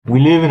We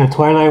live in a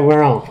twilight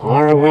world.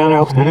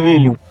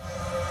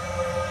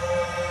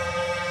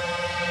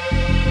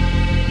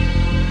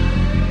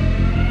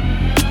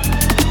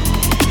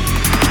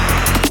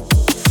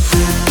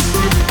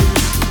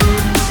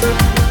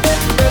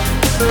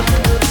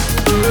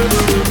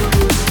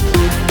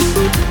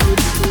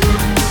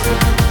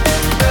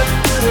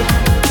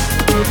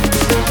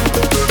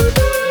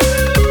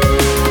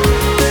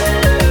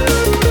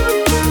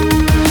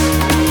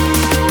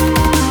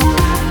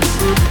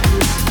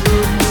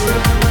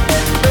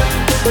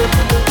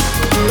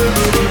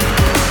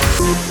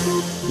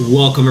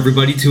 Welcome,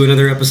 everybody, to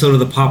another episode of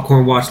the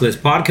Popcorn Watch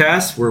List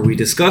podcast, where we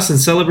discuss and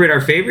celebrate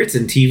our favorites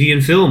in TV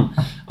and film.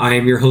 I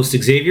am your host,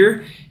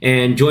 Xavier,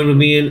 and joined with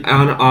me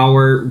on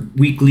our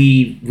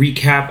weekly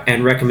recap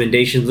and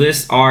recommendation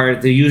list are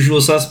the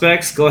usual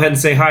suspects. Go ahead and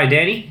say hi,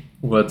 Danny.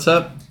 What's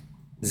up?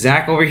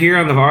 Zach over here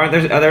on the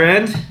other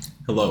end.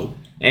 Hello.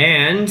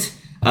 And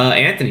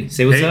Anthony.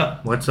 Say what's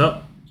up. What's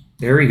up?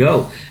 There we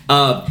go.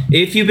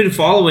 If you've been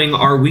following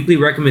our weekly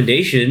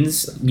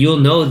recommendations, you'll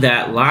know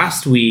that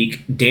last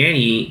week,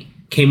 Danny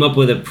came up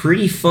with a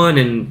pretty fun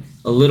and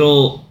a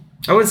little,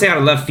 I wouldn't say out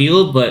of left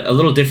field, but a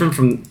little different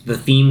from the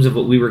themes of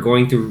what we were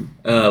going through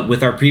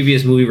with our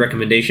previous movie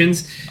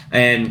recommendations,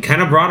 and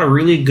kind of brought a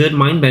really good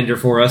mind bender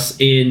for us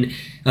in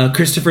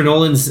Christopher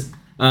Nolan's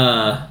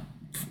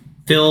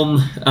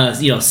film,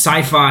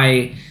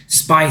 sci-fi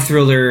spy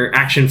thriller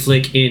action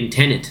flick in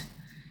Tenet.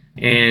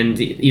 And,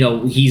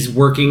 he's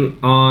working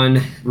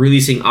on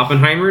releasing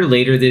Oppenheimer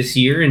later this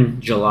year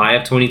in July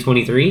of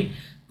 2023.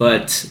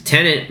 But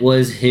Tenet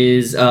was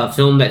his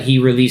film that he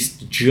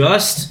released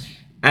just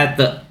at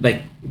the,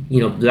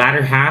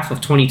 latter half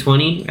of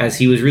 2020, as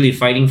he was really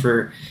fighting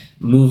for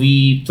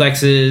movie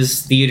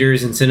plexes,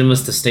 theaters, and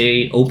cinemas to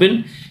stay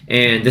open.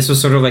 And this was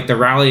sort of like the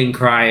rallying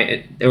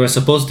cry. There was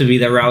supposed to be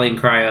the rallying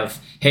cry of,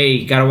 hey,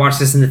 you got to watch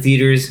this in the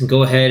theaters.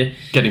 Go ahead.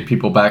 Getting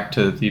people back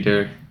to the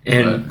theater.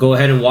 And go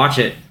ahead and watch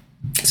it.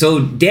 So,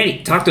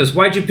 Danny, talk to us.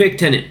 Why'd you pick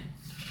Tenet?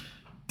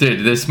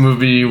 Dude, this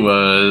movie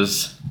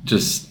was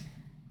just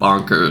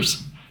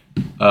bonkers.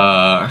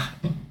 I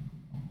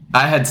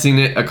had seen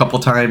it a couple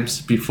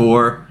times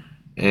before,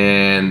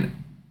 and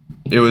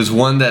it was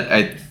one that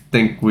I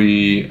think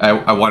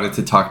I wanted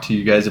to talk to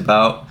you guys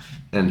about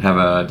and have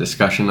a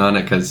discussion on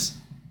it, because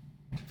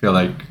I feel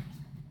like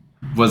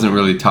it wasn't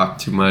really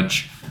talked too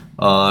much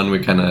on.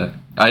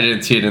 I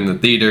didn't see it in the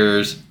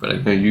theaters, but I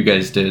know you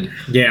guys did.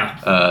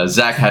 Yeah.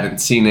 Zach hadn't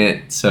seen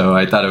it, so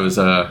I thought it was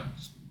a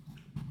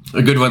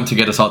good one to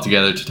get us all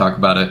together to talk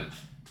about it.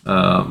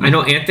 I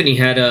know Anthony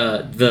had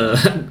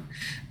the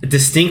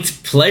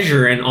distinct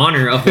pleasure and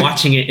honor of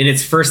watching it in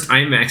its first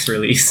IMAX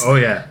release. Oh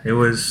yeah, it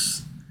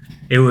was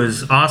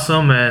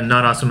awesome and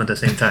not awesome at the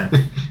same time,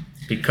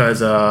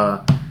 because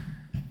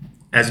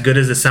as good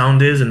as the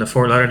sound is in the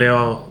Fort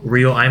Lauderdale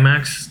Real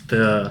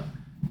IMAX,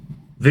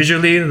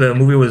 visually the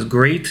movie was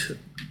great,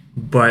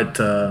 but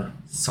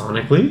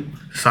sonically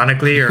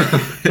or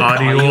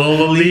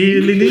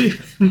audioly,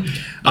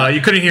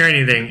 you couldn't hear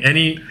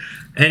anything.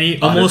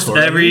 Almost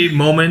every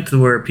moment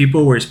where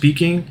people were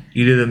speaking,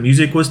 either the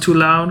music was too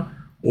loud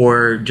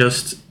or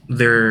just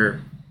the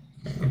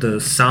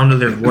sound of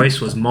their voice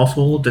was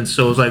muffled, and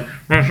so it was like,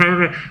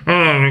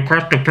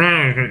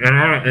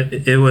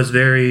 it was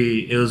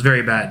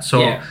very bad.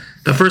 So yeah.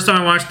 The first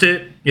time I watched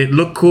it, it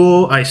looked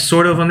cool. I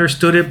sort of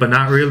understood it, but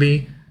not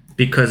really,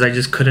 because I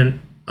just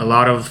couldn't. A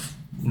lot of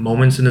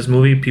moments in this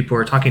movie, people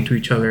are talking to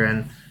each other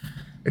and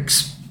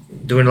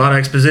doing a lot of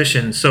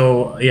exposition.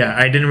 So yeah,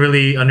 I didn't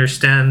really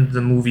understand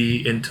the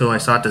movie until I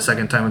saw it the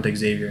second time with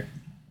Xavier.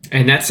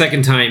 And that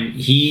second time,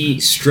 he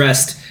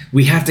stressed,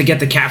 we have to get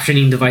the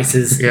captioning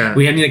devices. Yeah.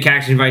 We have the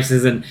captioning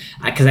devices. And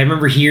because I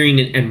remember hearing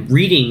and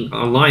reading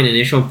online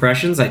initial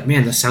impressions, like,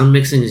 man, the sound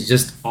mixing is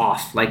just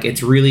off. Like,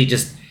 it's really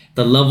just,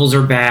 the levels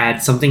are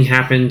bad. Something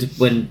happened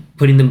when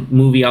putting the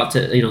movie out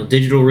to,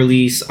 digital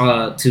release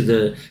to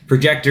the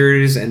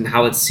projectors and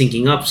how it's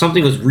syncing up.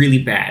 Something was really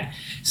bad.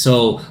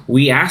 So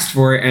we asked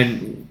for it.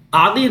 And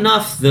oddly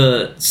enough,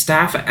 the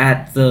staff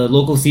at the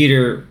local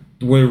theater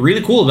were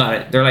really cool about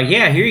it. They're like,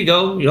 yeah, here you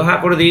go. You'll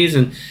have one of these.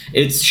 And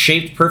it's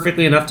shaped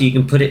perfectly enough that you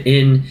can put it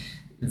in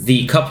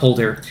the cup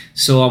holder.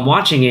 So I'm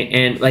watching it,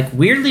 and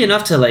weirdly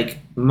enough, to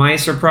my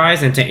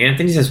surprise and to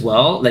Anthony's as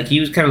well,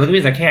 he was kind of looking at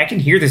me like, hey, I can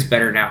hear this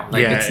better now.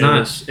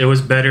 It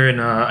was better in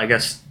I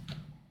guess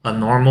a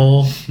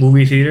normal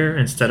movie theater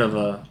instead of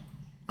a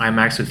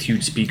IMAX with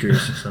huge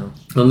speakers. So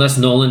unless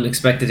Nolan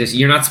expected this,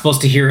 you're not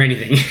supposed to hear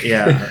anything.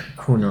 Yeah,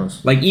 who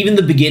knows? Even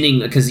the beginning,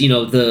 because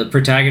the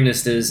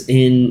protagonist is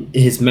in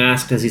his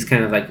mask because he's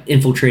kind of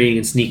infiltrating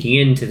and sneaking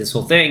into this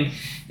whole thing,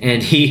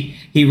 and he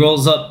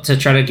rolls up to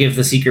try to give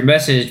the secret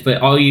message,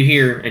 but all you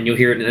hear, and you'll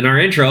hear it in our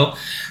intro,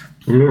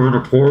 we live in a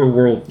poor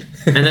world.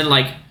 And then,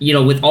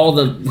 with all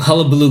the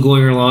hullabaloo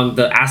going along,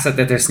 the asset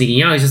that they're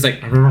sneaking out, he's just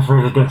like,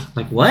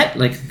 what?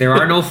 There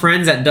are no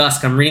friends at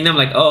dusk. I'm reading them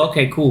oh,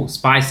 okay, cool,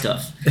 spy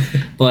stuff.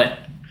 But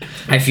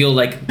I feel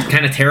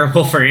kind of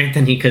terrible for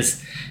Anthony,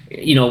 because,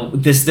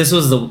 this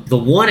was the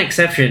one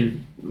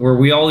exception where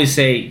we always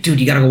say, dude,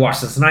 you gotta go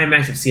watch this in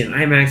IMAX. I've seen it in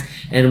IMAX,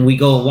 and we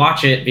go and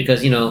watch it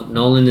because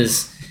Nolan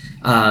is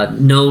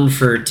known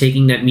for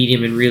taking that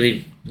medium and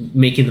really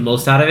making the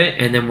most out of it.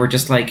 And then we're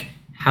just like,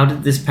 how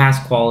did this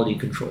pass quality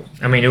control?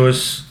 I mean, it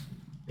was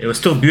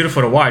still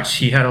beautiful to watch.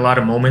 He had a lot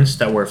of moments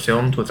that were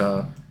filmed with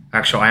a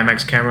actual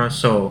IMAX camera,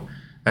 so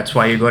that's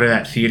why you go to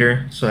that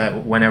theater, so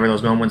that whenever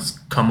those moments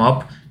come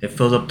up, it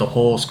fills up the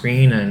whole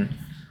screen. And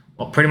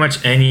pretty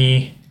much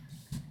any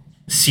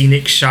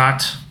scenic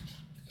shot,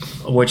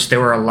 which there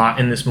were a lot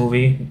in this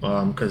movie,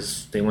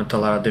 because they went to a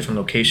lot of different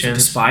locations.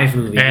 It's a spy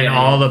movie, and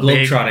all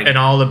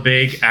the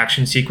big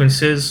action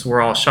sequences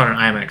were all shot in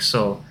IMAX.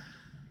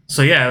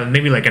 So yeah,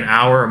 maybe like an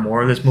hour or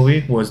more of this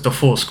movie was the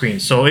full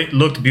screen. So it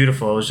looked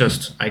beautiful. It was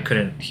just I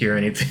couldn't hear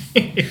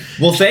anything.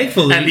 Well,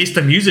 thankfully, at least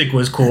the music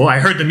was cool. I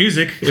heard the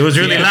music. It was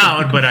really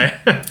loud, but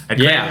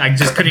I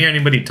just couldn't hear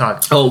anybody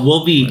talk. Oh,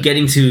 we'll be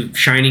getting to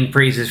shining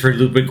praises for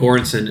Ludwig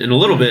Göransson in a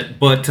little bit,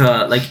 but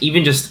like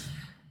even just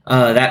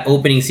that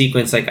opening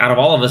sequence, like out of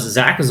all of us,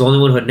 Zach is the only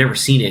one who had never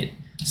seen it.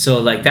 So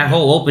like that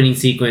whole opening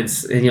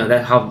sequence, and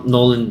that how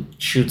Nolan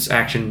shoots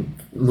action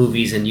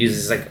movies and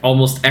uses like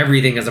almost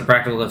everything as a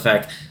practical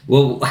effect.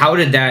 Well, how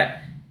did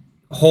that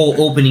whole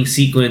opening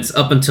sequence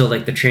up until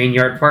like the train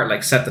yard part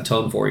like set the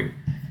tone for you?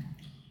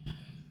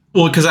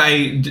 Well,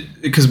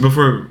 because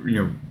before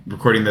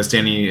recording this,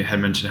 Danny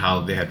had mentioned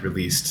how they had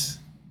released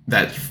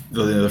that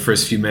the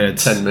first few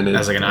minutes, 10 minutes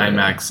as like an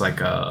IMAX like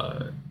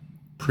a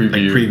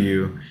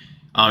preview.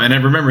 And I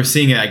remember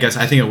seeing it. I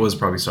think it was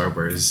probably Star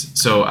Wars.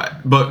 So,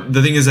 but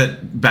the thing is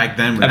that back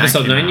then, when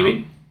Episode that came 9, out, you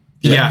mean?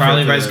 Yeah,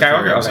 Probably by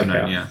Skywalker. Episode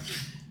 9, yeah.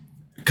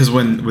 Because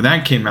when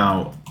that came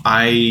out,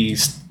 I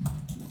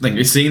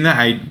like seeing that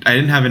I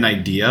didn't have an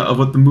idea of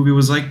what the movie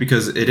was like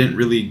because it didn't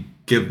really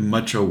give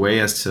much away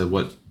as to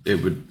what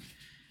it would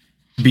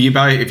be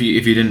about if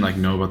you didn't like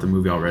know about the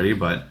movie already.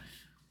 But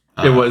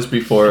it was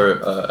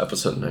before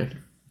Episode 9.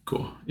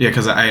 Cool. Yeah,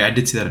 because I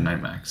did see that in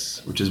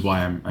IMAX, which is why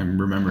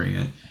I'm remembering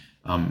it.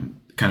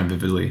 Kind of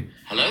vividly.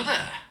 Hello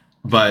there.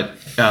 But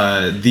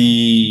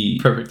the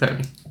Perfect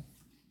timing.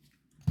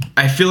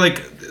 I feel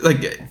like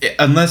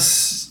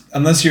unless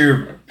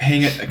you're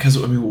paying it,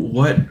 because I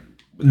mean,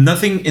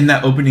 nothing in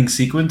that opening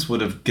sequence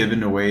would have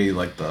given away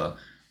like the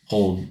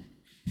whole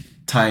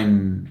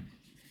time.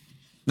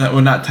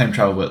 Not time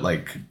travel, but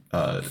like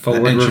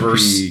forward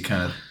reverse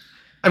kind of.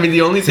 I mean,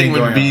 the only thing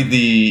would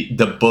be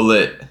the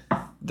bullet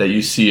that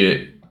you see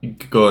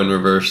it go in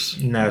reverse.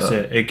 And that's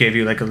it. It gave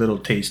you like a little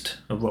taste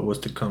of what was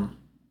to come.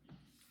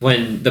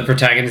 When the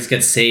protagonist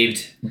gets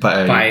saved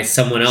by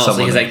someone else.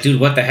 And he's like, dude,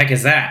 what the heck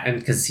is that? And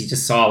because he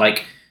just saw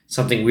like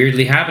something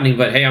weirdly happening,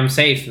 but hey, I'm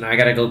safe. Now I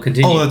got to go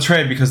continue. Oh, that's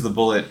right. Because the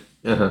bullet.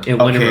 It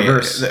went in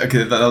reverse.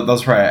 Okay,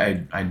 that's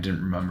right. I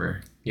didn't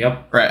remember.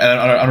 Yep. Right.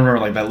 I don't remember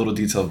like that little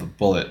detail of the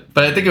bullet.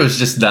 But I think it was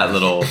just that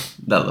little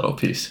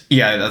piece.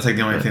 Yeah, that's like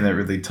the only thing that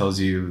really tells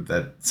you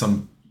that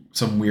some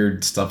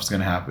weird stuff's going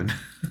to happen.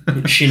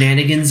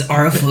 Shenanigans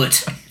are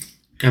afoot.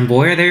 And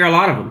boy, are there a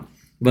lot of them.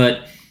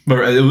 But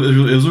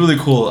it was really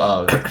cool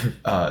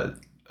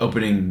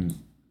opening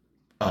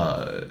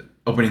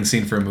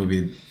scene for a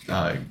movie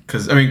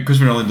because I mean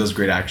Christopher Nolan does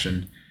great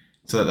action,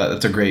 so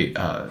that's a great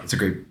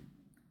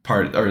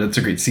part, or that's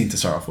a great scene to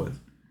start off with.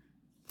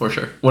 For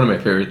sure, one of my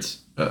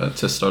favorites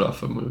to start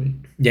off a movie.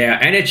 Yeah,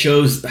 and it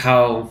shows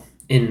how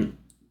in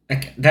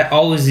like that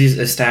always these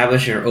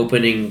establish or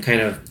opening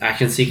kind of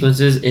action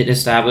sequences. It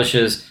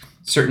establishes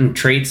certain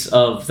traits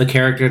of the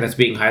character that's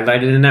being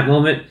highlighted in that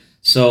moment.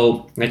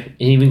 So like,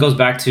 it even goes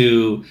back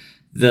to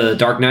the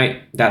Dark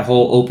Knight. That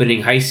whole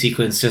opening heist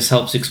sequence just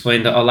helps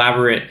explain the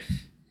elaborate,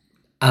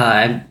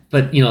 but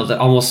the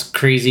almost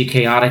crazy,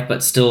 chaotic,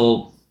 but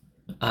still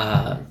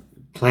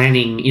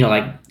planning.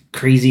 Like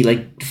crazy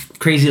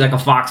like a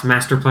fox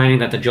master planning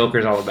that the Joker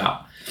is all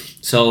about.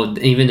 So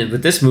even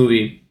with this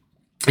movie,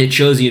 it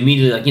shows you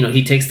immediately like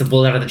he takes the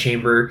bullet out of the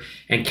chamber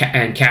and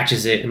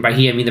catches it, and by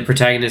he I mean the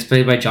protagonist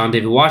played by John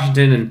David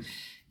Washington, and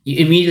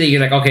immediately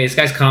you're like, okay, this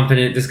guy's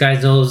competent. This guy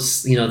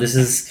knows, this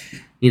is,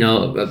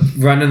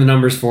 running the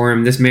numbers for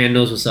him. This man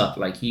knows what's up.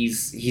 Like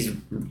he's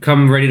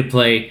come ready to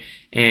play,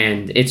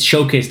 and it's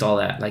showcased all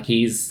that. Like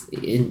he's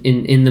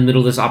in the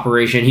middle of this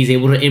operation. He's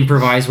able to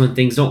improvise when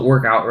things don't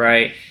work out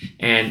right.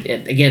 And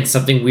again,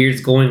 something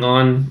weird's going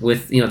on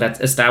with,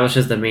 that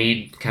establishes the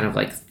main kind of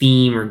like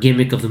theme or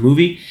gimmick of the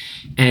movie.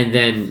 And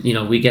then,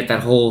 we get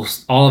that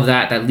all of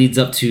that leads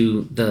up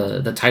to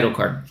the title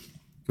card,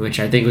 which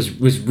I think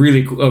was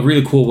really a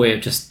really cool way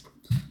of just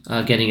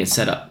getting it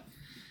set up.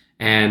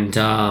 And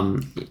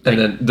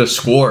then the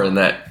score in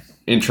that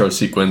intro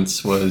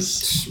sequence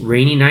was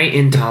Rainy Night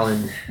in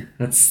Tallinn.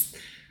 That's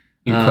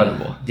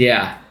incredible.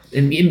 Yeah.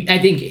 And I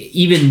think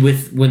even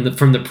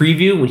from the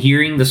preview, when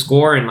hearing the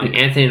score and like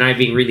Anthony and I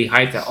being really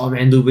hyped that, oh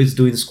man, Ludwig's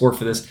doing the score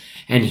for this,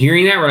 and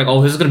hearing that, we're like,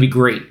 oh, this is going to be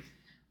great.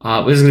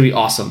 This is going to be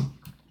awesome.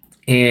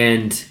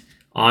 And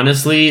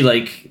honestly,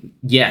 like,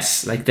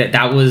 yes, like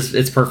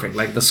it's perfect.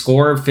 Like the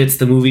score fits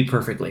the movie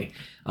perfectly.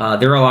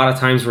 There are a lot of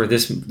times where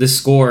this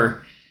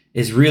score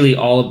is really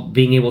all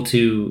being able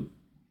to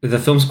the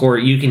film score,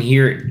 you can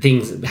hear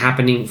things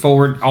happening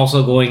forward,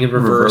 also going in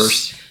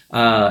reverse.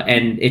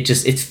 And it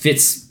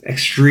fits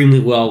extremely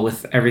well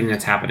with everything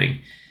that's happening.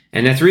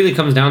 And that really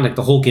comes down, like,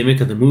 the whole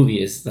gimmick of the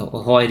movie is the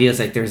whole idea is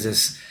like there's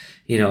this,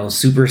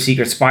 super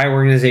secret spy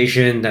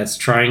organization that's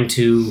trying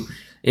to,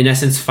 in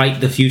essence,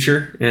 fight the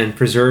future and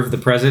preserve the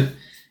present.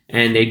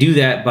 And they do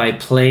that by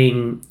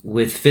playing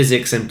with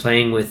physics and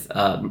playing with,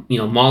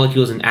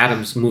 molecules and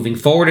atoms moving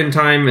forward in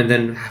time, and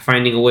then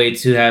finding a way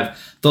to have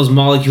those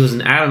molecules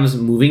and atoms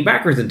moving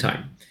backwards in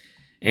time.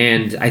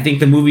 And I think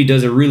the movie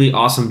does a really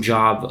awesome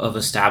job of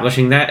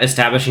establishing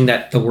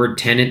that the word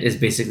Tenet is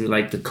basically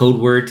like the code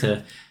word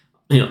to,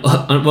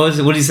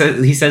 what he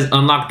says? He says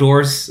unlock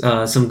doors,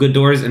 some good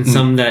doors and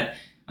some that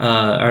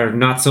are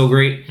not so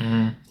great.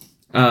 And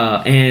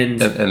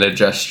a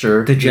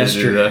gesture. The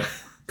gesture.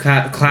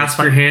 Clasp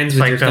your hands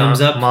with your thumbs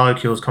up.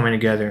 Molecules coming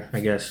together, I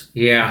guess.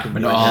 Yeah.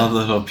 When all the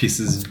little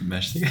pieces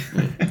mesh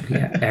together.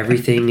 Yeah,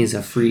 everything is a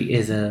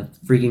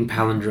freaking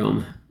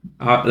palindrome.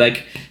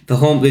 Like the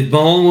whole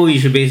movie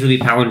should basically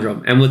be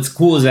palindrome. And what's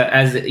cool is that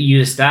as you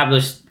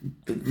establish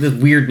the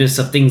weirdness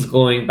of things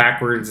going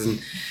backwards, and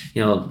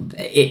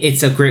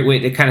it's a great way.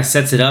 It kind of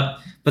sets it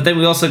up. But then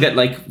we also get,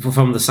 like,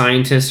 from the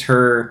scientist,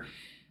 the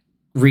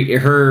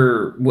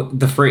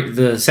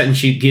sentence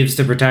she gives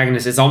to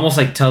protagonist. It's almost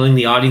like telling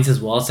the audience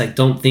as well. It's like,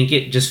 don't think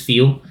it, just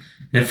feel.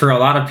 And for a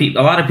lot of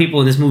people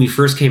when this movie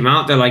first came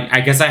out, they're like, I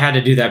guess I had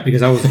to do that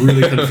because I was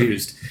really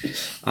confused.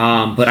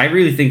 But I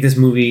really think this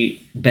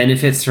movie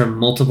benefits from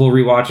multiple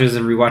rewatches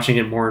and rewatching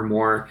it more and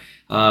more.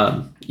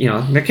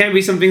 There can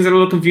be some things that are a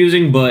little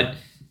confusing, but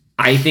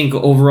I think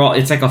overall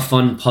it's like a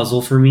fun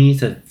puzzle for me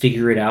to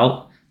figure it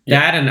out. Yeah.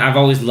 That, and I've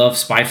always loved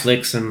spy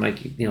flicks, and, like,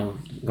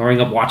 growing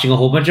up watching a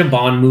whole bunch of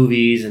Bond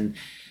movies and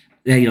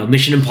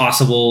Mission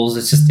Impossibles.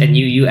 It's just, and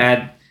you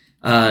add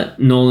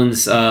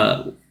Nolan's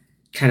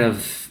kind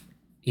of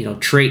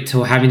trait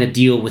to having to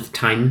deal with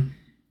time,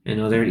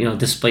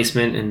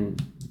 displacement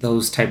and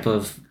those type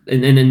of,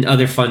 and then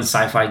other fun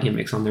sci-fi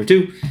gimmicks on there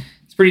too.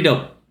 It's pretty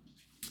dope.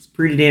 It's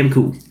pretty damn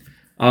cool.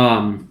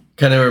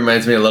 Kind of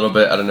reminds me a little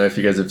bit. I don't know if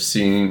you guys have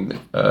seen.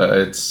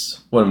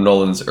 It's one of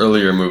Nolan's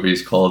earlier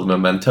movies called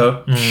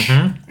Memento.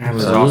 Mm-hmm.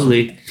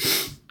 Absolutely. I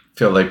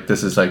feel like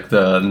this is like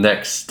the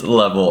next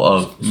level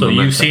of. So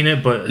Memento. You've seen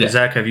it, but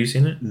Zach, have you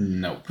seen it?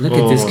 Nope. Look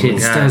at this kid.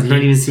 Still has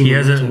not even seen. He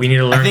hasn't. We need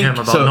to learn him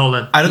about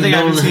Nolan. I don't think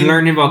I've seen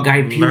learning about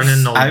Guy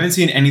Pearce. I haven't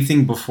seen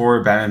anything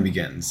before Batman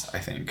Begins. I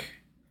think.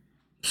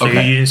 So you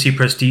didn't see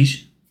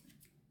Prestige?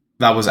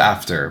 That was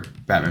after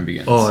Batman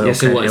Begins. Oh,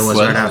 yes, it was. It was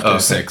right after.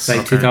 06.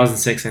 Like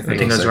 2006, I I think.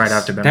 think it was right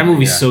after Batman. That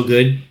movie's so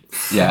good.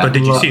 Yeah. But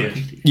did you see it?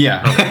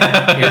 Yeah.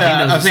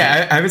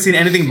 Yeah, I haven't seen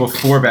anything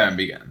before Batman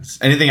Begins.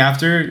 Anything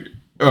after,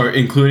 or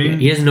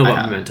including. He doesn't know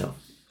about Memento.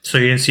 So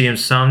you didn't see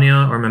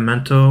Insomnia or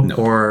Memento No.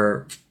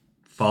 or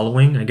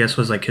Following? I guess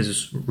was like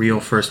his real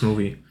first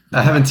movie.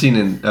 I haven't seen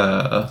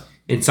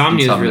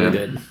Insomnia is really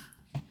good.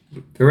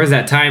 There was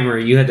that time where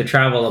you had to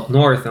travel up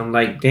north. I'm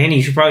like, Danny,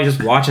 you should probably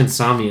just watch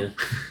Insomnia.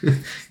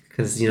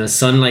 Because,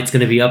 sunlight's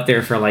going to be up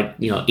there for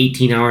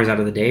 18 hours out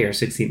of the day or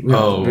 16.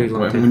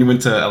 When you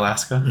went to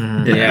Alaska?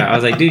 Mm-hmm. Yeah, I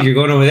was like, dude, you're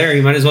going over there.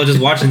 You might as well just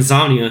watch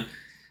Insomnia.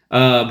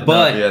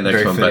 But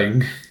next one.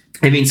 Fitting.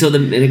 I mean, so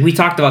we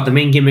talked about the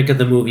main gimmick of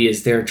the movie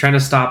is they're trying to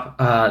stop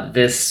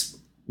this,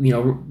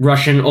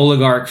 Russian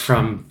oligarch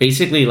from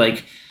basically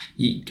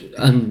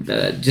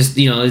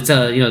it's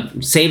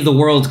a save the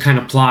world kind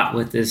of plot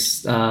with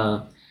this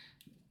algorithm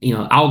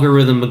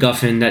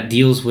MacGuffin that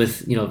deals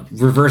with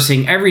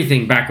reversing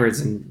everything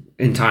backwards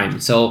in time.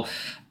 So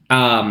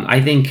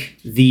I think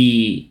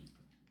the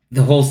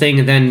whole thing,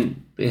 and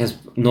then as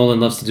Nolan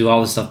loves to do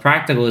all this stuff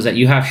practical, is that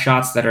you have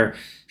shots that are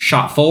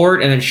shot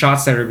forward and then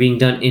shots that are being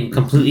done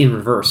completely in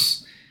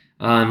reverse.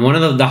 One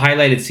of the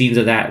highlighted scenes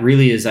of that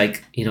really is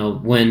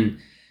when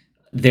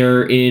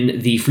they're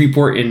in the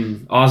Freeport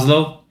in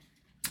Oslo.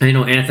 I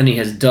know Anthony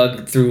has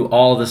dug through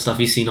all the stuff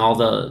he's seen, all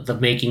the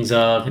makings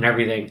of and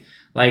everything.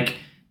 Like,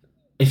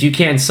 if you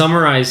can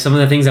summarize some of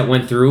the things that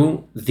went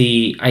through,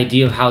 the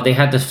idea of how they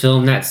had to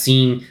film that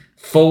scene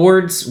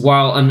forwards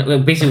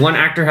while basically one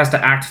actor has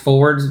to act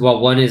forwards while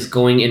one is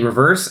going in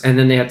reverse, and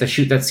then they have to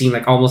shoot that scene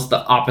almost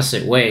the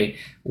opposite way,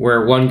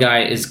 where one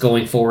guy is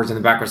going forwards and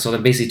the backwards. So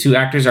then basically two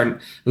actors are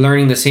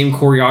learning the same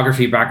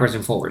choreography backwards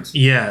and forwards.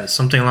 Yeah,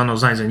 something along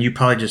those lines. And you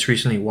probably just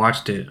recently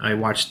watched it. I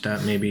watched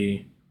that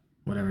maybe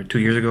 2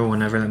 years ago,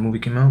 whenever that movie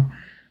came out.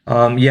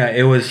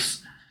 It was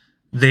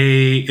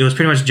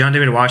pretty much John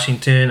David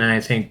Washington and I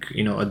think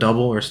a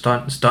double or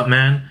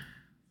stuntman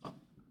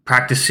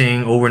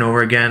practicing over and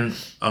over again,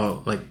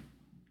 the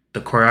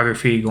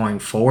choreography going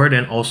forward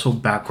and also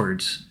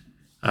backwards.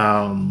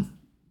 And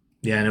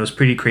it was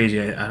pretty crazy.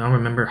 I don't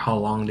remember how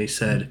long they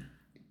said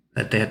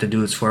that they had to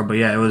do this for, but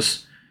it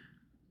was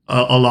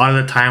a lot of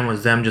the time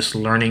was them just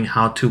learning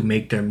how to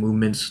make their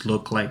movements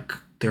look like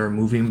they were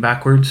moving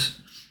backwards.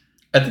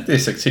 I think they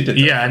succeeded.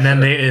 Yeah, and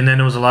then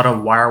there was a lot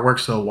of wire work.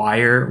 So the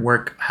wire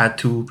work had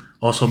to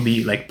also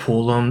be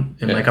pull them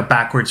in a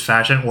backwards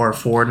fashion or a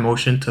forward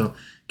motion to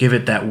give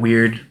it that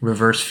weird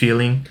reverse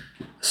feeling.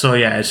 So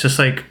it's just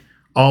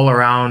all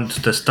around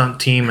the stunt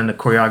team and the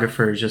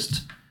choreographer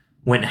just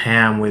went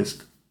ham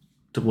with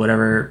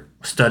whatever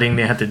studying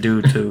they had to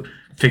do to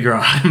figure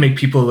out how to make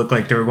people look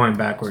like they were going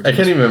backwards. I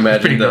can't even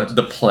imagine good.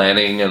 the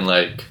planning and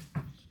like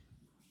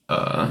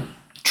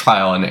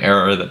trial and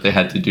error that they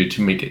had to do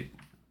to make it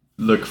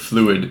look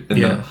fluid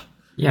enough.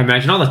 Yeah,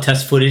 imagine all the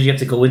test footage you have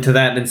to go into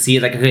that and then see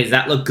it. Like, okay, does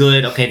that look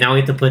good? Okay, now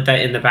we have to put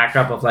that in the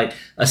backdrop of like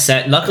a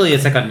set. Luckily,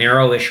 it's like a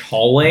narrowish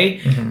hallway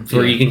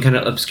where you can kind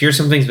of obscure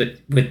some things, but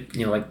with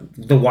like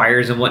the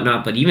wires and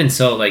whatnot. But even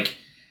so, like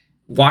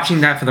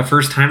watching that for the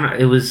first time,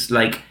 it was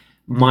like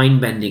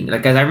mind bending.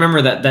 Like, I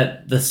remember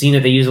that the scene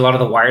that they use a lot of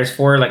the wires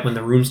for, like when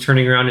the room's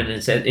turning around in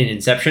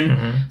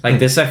Inception. Like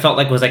this, I felt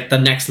like was like the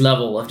next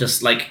level of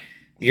just like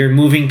you're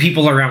moving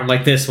people around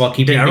like this while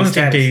keeping. I don't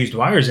think they used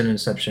wires in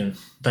Inception.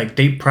 Like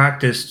they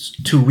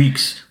practiced 2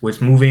 weeks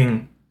with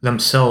moving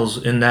themselves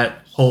in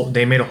that whole.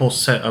 They made a whole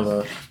set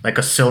of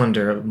a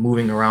cylinder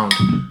moving around.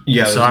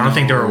 Yeah. So I don't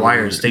think there were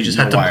wires. They just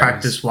had to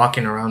practice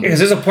walking around. Because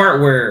there's a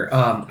part where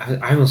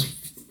I almost.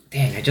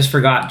 Dang, I just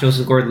forgot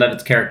Joseph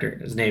Gordon-Levitt's character.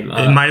 His name.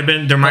 It might have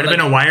been. There might have been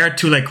a wire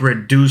to like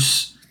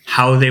reduce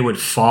how they would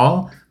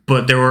fall,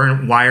 but there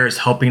weren't wires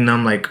helping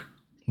them like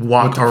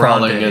walk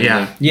around it.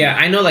 Yeah,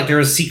 I know. Like there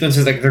was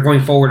sequences like they're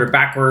going forward or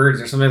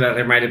backwards or something like that.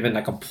 There might have been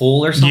like a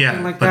pull or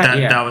something like that.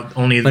 That was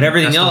only. But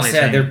everything else,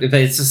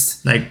 it's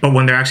just like. But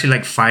when they're actually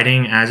like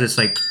fighting as it's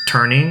like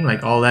turning,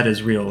 like all that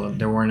is real.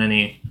 There weren't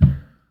any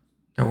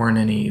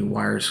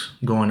wires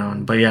going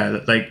on. But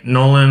yeah, like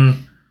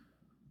Nolan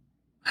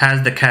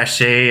has the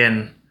cachet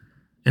in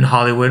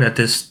Hollywood at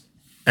this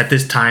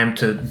time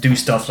to do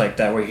stuff like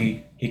that, where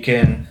he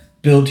can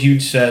build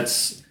huge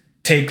sets,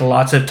 take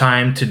lots of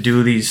time to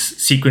do these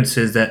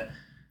sequences that,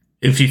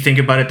 if you think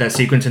about it, that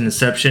sequence in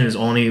Inception is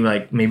only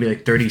like maybe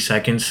like 30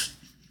 seconds.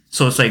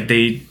 So it's like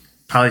they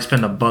probably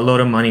spend a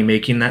buttload of money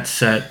making that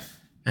set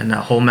and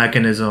that whole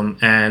mechanism,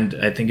 and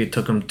I think it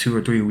took them 2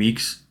 or 3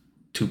 weeks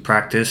to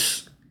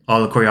practice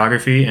all the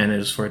choreography, and it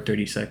was for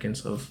 30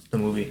 seconds of the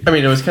movie. I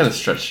mean, it was kind of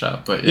stretched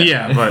out, but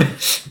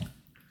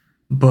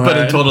but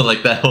in total,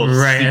 like that whole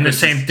right, and the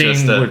same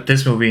thing with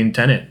this movie in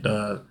Tenet.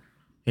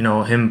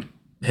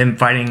 Him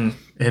fighting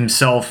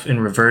himself in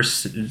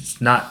reverse.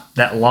 It's not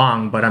that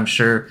long, but I'm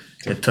sure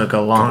it took a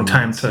long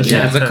time to.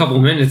 Yeah, it's a couple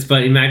minutes,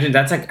 but imagine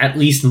that's like at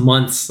least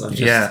months of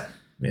just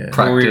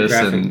practice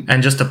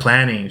and just the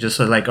planning. Just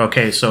so like,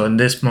 okay, so in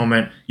this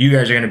moment, you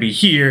guys are going to be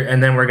here,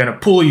 and then we're going to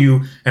pull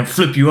you and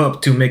flip you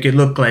up to make it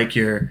look like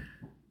you're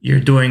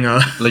doing a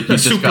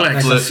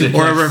suplex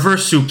or a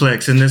reverse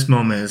suplex in this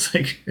moment. It's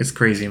like, it's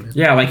crazy, man.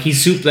 Yeah, like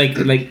he's like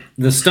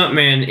the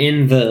stuntman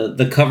in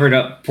the covered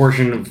up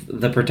portion of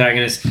the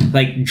protagonist,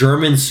 like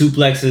German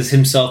suplexes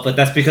himself, but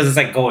that's because it's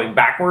like going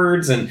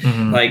backwards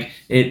and like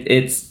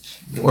it's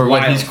or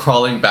wild. When he's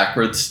crawling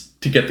backwards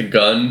to get the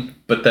gun,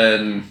 but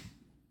then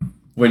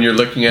when you're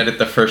looking at it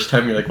the first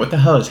time, you're like, what the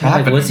hell is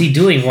happening? Like, what's he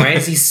doing? Why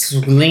is he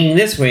swinging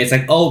this way? It's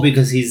like,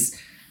 because he's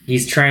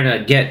trying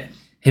to get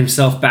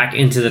himself back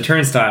into the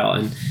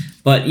turnstile.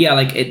 But yeah,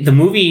 like the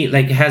movie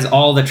like has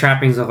all the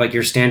trappings of like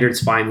your standard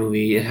spy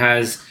movie. It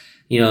has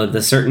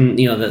the certain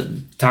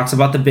the talks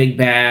about the big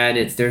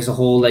bad. There's a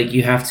whole like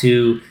you have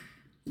to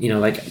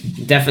like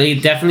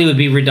definitely would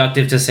be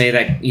reductive to say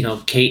that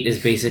Kate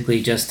is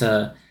basically just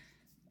a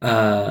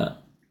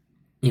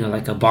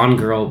like a Bond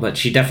girl, but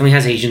she definitely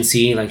has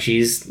agency. Like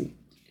she's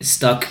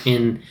stuck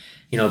in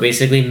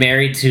basically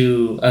married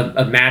to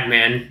a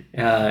madman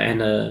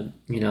and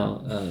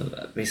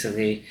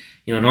basically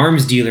an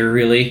arms dealer,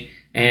 really.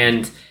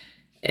 And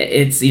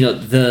it's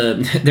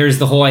there's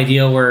the whole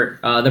idea where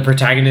the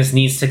protagonist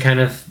needs to kind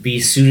of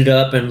be suited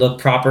up and look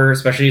proper,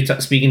 especially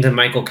speaking to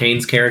Michael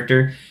Caine's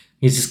character.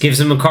 He just gives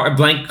him a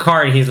blank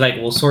card, and he's like,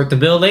 we'll sort the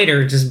bill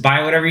later, just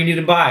buy whatever you need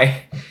to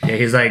buy. Yeah,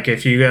 he's like,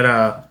 if you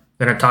gonna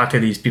talk to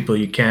these people,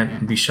 you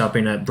can't be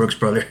shopping at Brooks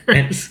Brothers.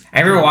 And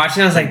I remember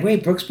watching, I was like,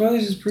 wait, Brooks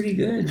Brothers is pretty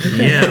good.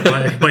 Yeah,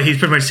 but he's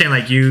pretty much saying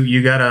like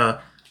you gotta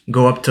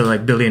go up to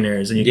like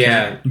billionaires, and you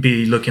can't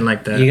be looking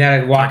like that. You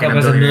gotta walk up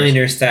as a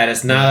millionaire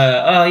status, not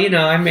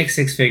I make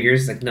 6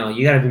 figures. Like, no,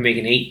 you gotta be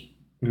making 8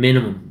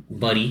 minimum,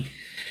 buddy.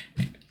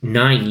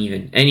 9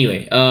 even.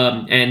 Anyway,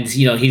 and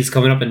he's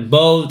coming up in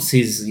boats.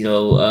 He's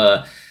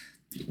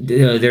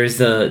there's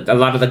a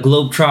lot of the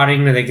globe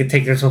trotting where they could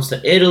take themselves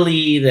to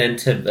Italy, then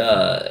to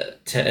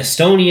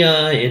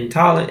Estonia in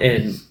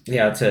in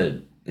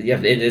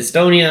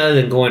Estonia,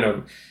 then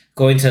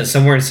going to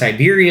somewhere in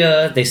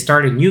Siberia. They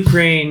start in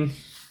Ukraine.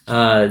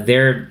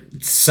 They're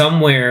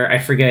somewhere I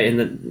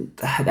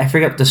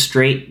forget the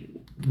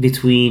strait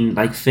between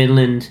like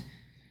Finland,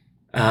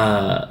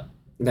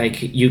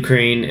 like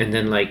Ukraine, and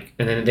then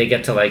they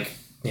get to like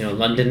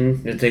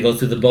London. They go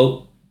through the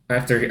boat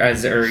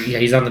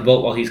he's on the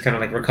boat while he's kind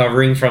of like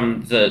recovering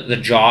from the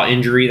jaw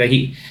injury that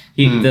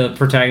the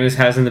protagonist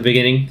has in the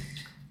beginning.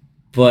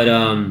 But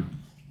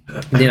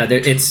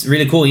it's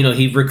really cool.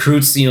 He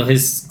recruits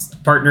his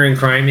partner in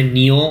crime in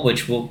Neil,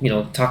 which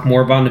we'll talk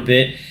more about in a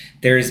bit.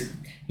 There's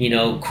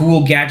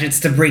cool gadgets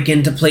to break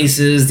into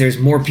places. There's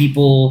more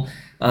people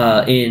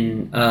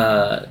in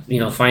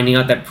finding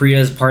out that Priya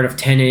is part of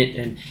Tenet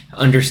and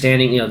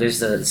understanding there's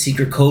the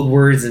secret code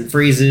words and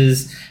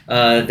phrases.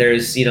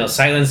 There's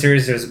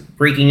silencers. There's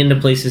breaking into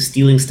places,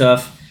 stealing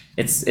stuff.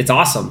 It's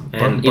awesome.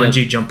 And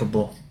Bungee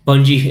jumpable.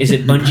 Bungee, is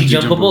it bungee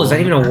jumpable? Is that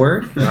even a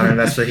word?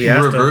 That's what he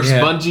asked. Reverse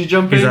bungee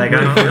jumping. He's like,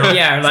 I don't know.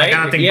 I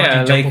don't think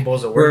bungee jumpable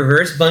is a word.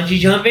 Reverse bungee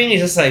jumping.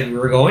 He's just like,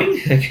 we're going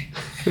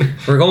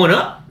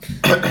up.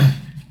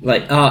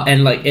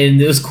 And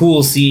it was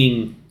cool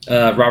seeing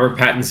Robert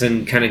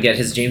Pattinson kind of get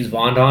his James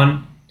Bond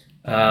on.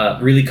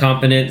 Really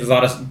competent. There's a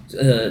lot of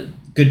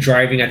good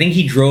driving. I think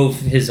he drove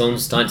his own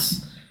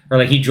stunts,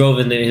 or he drove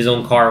in his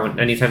own car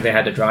anytime they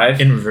had to drive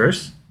in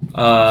reverse.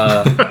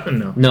 No,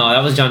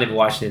 that was John David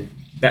Washington.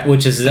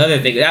 Which is another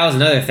thing. That was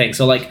another thing.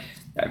 So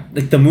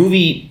the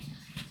movie,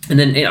 and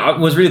then it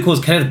was really cool. Is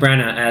Kenneth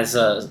Branagh as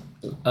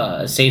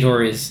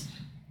Sator is.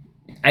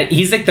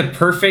 He's the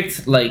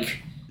perfect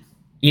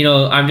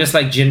I'm just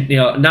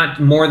not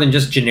more than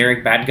just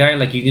generic bad guy.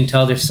 You can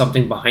tell there's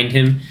something behind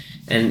him,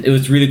 and it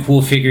was really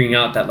cool figuring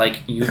out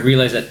that you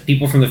realize that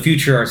people from the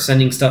future are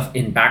sending stuff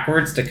in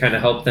backwards to kind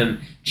of help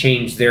them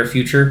change their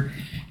future,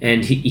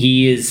 and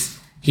he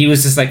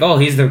was just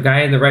he's the guy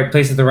in the right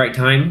place at the right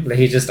time.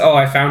 He's just,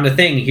 I found a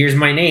thing. Here's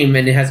my name,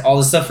 and it has all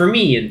this stuff for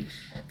me, and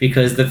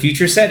because the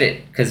future said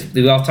it. Because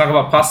we all talk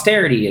about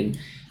posterity, and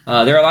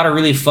there are a lot of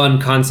really fun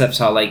concepts.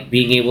 How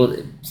being able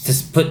to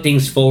put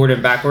things forward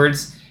and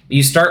backwards.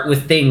 You start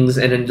with things,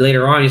 and then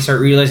later on, you start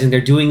realizing they're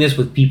doing this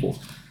with people,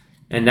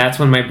 and that's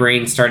when my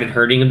brain started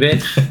hurting a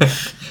bit.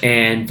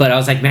 But I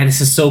was like, man, this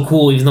is so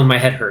cool, even though my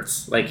head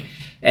hurts.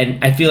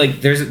 And I feel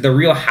there's the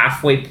real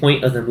halfway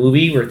point of the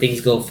movie where things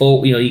go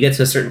full. You get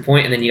to a certain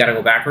point and then you got to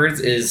go backwards.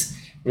 Is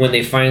when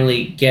they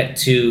finally get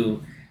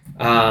to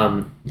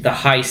the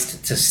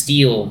heist to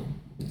steal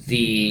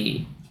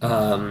the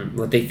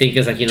what they think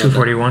is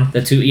 241.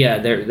 The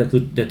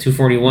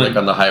 241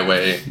 on the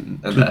highway.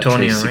 And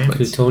Plutonium, right?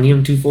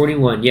 Plutonium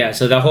 241. Yeah.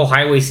 So the whole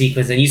highway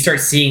sequence, and you start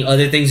seeing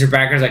other things are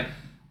backwards.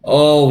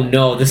 Oh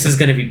no, this is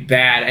gonna be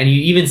bad. And you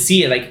even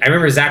see it. I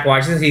remember Zach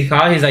watching this. He's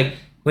like,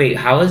 wait,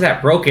 how is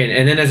that broken?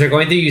 And then as they're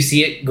going through, you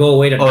see it go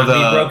away to not be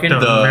broken.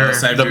 The mirror.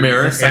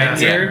 Side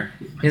mirror.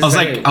 I was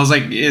like,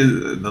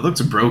 that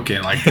looks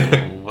broken.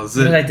 Was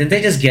it? Didn't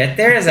they just get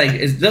there? It's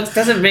it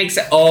doesn't make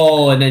sense.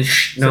 Oh, and then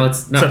no,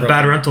 it's not. It's a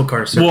bad rental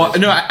car service. Well,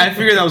 no, I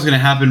figured that was gonna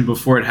happen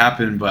before it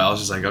happened, but I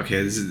was just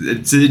okay,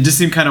 it just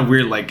seemed kind of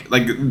weird. Like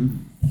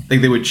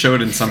they would show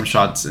it in some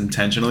shots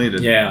intentionally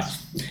to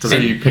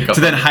you pick up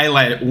to then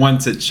highlight it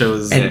once it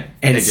shows and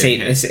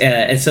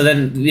so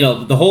then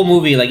the whole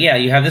movie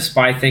you have this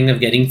spy thing of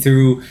getting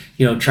through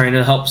trying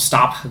to help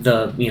stop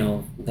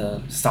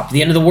stop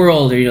the end of the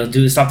world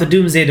or stop the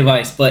doomsday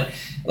device, but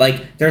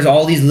there's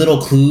all these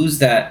little clues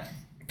that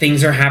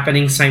things are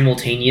happening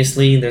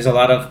simultaneously. There's a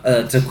lot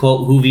of to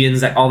quote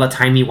Whovians, all the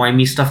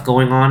timey-wimey stuff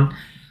going on.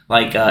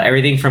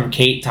 Everything from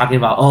Kate talking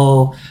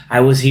about, I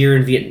was here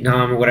in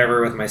Vietnam or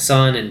whatever with my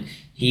son, and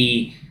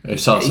I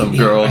saw some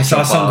girl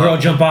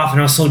jump off, and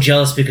I was so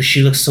jealous because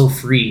she looks so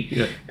free.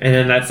 Yeah. And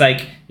then that's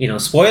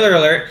spoiler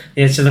alert,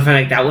 it's to the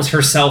fact that was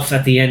herself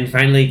at the end,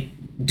 finally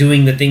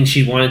doing the thing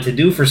she wanted to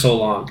do for so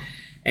long.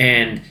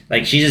 And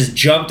she just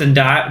jumped and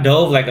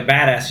dove like a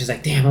badass. She's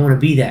like, damn, I want to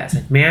be that.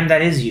 It's man,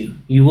 that is you.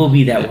 You will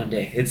be that one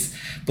day. And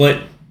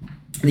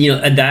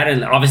that,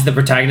 and obviously the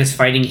protagonist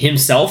fighting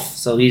himself,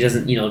 so he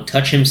doesn't,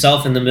 touch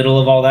himself in the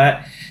middle of all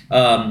that.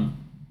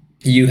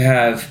 You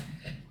have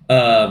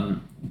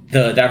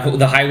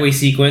the highway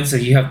sequence, so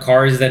you have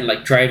cars then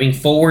driving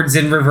forwards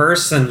in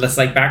reverse and less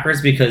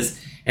backwards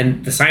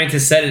and the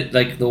scientists said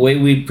it the way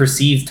we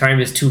perceive time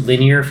is too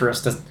linear for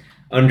us to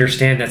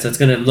understand that, so it's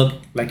going to look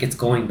like it's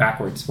going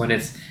backwards when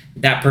it's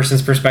that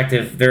person's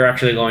perspective. They're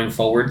actually going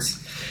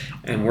forwards,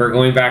 and we're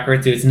going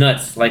backwards. It's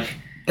nuts.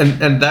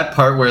 And that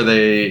part where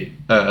they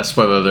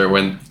spoiler alert,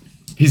 when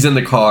he's in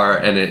the car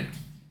and it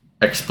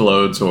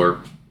explodes or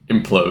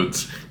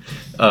implodes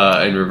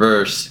in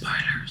reverse.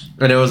 Spoilers.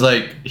 And it was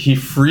he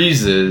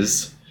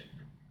freezes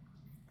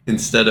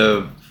instead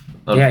of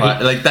on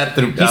fire. That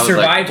threw. He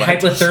survived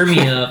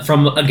hypothermia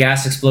from a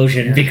gas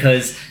explosion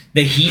because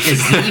the heat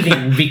is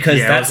leaving because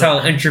that's how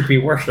entropy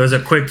works. There was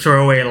a quick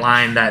throwaway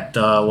line that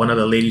one of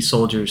the lady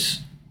soldiers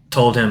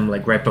told him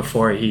right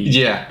before he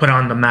put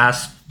on the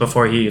mask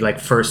before he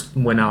first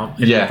went out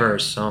in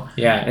reverse. So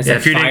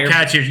if you didn't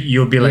catch it,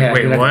 you'll be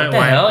wait, what?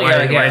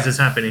 Why is this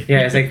happening?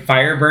 Yeah, it's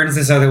fire burns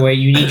this other way.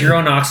 You need your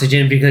own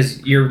oxygen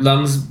because your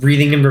lungs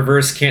breathing in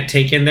reverse can't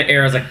take in the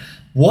air. I was like,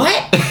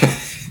 what?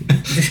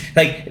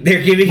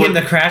 They're giving him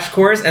the crash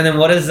course, and then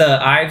what does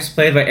Ives,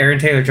 played by Aaron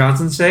Taylor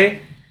Johnson,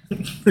 say?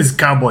 This is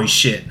cowboy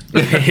shit.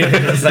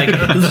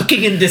 It's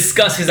looking in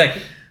disgust. He's like,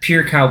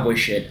 pure cowboy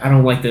shit. I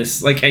don't like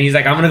this. And he's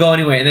like, I'm gonna go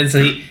anyway. And then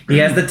so he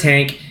has the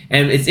tank,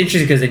 and it's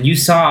interesting because then you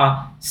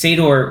saw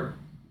Sador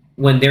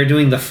when they're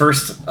doing the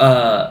first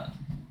drop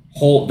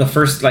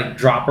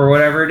or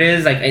whatever it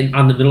is,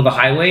 on the middle of the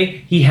highway.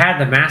 He had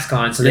the mask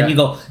on, so then you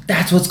go,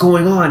 that's what's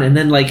going on, and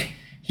then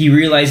he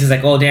realizes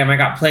oh damn, I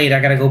got played. I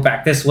gotta go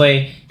back this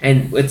way,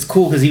 and it's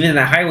cool because even in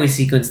that highway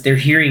sequence, they're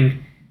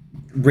hearing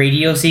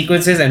radio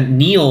sequences, and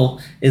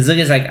Neil is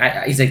looking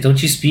he's like,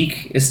 don't you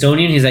speak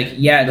Estonian? He's like,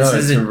 yeah, this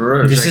is in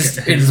reverse. this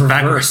is in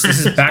reverse.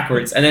 This is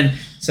backwards. And then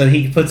so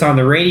he puts on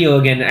the radio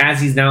again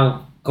as he's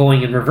now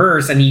going in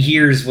reverse, and he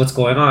hears what's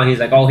going on. He's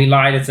like, oh, he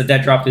lied. It's a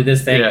dead drop through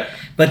this thing. Yeah.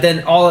 But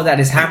then all of that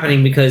is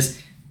happening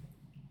because,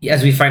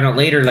 as we find out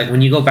later, like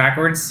when you go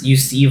backwards,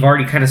 you've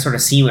already kind of sort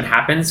of seen what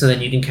happens, so then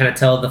you can kind of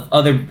tell the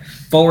other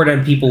forward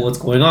end people what's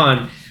going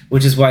on,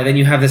 which is why then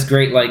you have this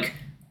great like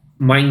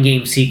mind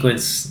game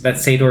sequence that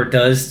Sador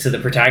does to the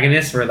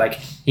protagonist, where like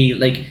he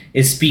like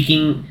is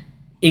speaking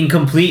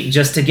incomplete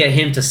just to get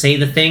him to say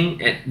the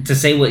thing and to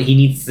say what he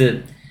needs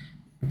to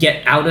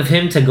get out of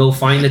him to go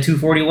find the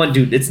 241.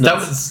 Dude, it's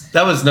nuts.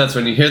 That was nuts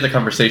when you hear the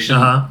conversation.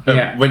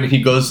 Yeah. When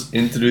he goes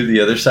in through the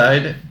other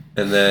side,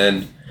 and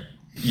then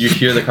you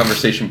hear the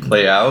conversation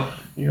play out.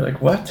 You're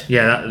like, what?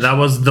 Yeah, that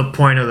was the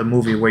point of the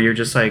movie where you're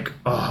just like,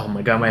 oh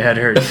my god, my head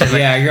hurts. Like,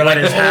 yeah, you're like,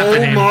 is oh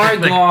happening? my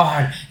Like,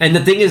 god! And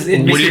the thing is,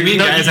 What do you mean,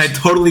 guys? I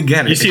totally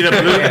get it. You see the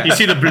blue, you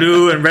see the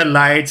blue and red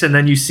lights, and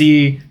then you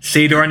see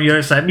Sador on the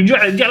other side,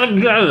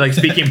 like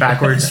speaking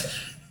backwards.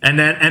 And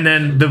then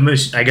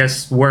I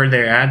guess where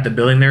they're at, the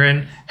building they're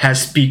in,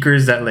 has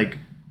speakers that like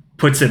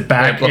puts it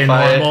back in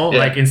Amplify it, normal. yeah.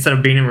 Like instead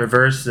of being in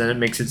reverse, then it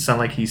makes it sound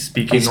like he's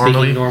speaking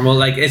normally. normal.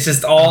 Like it's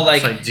just all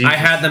like, like, Jesus. I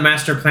had the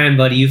master plan,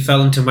 buddy. You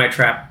fell into my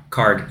trap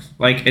card.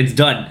 Like it's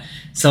done.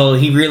 So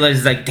he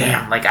realizes like,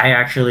 damn, like I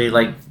actually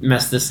like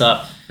messed this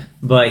up.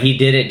 But he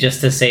did it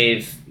just to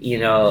save,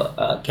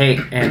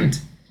 Kate. And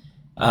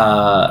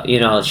shout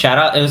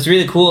out. It was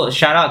really cool.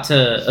 Shout out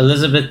to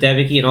Elizabeth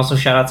Debicki, and also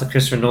shout out to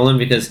Christopher Nolan,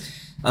 because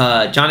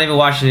John David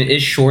Washington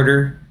is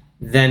shorter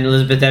than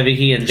Elizabeth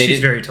Debicki, and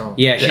She's very tall.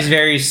 Yeah, she's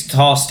very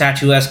tall,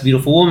 statuesque,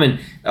 beautiful woman.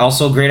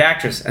 Also a great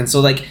actress, and so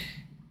like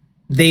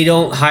they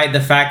don't hide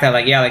the fact that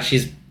like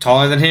she's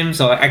taller than him.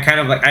 So I kind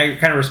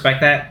of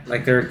respect that,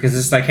 like they're, because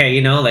it's like, hey,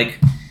 like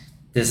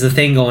there's a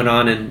thing going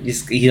on, and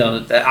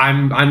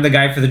I'm the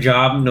guy for the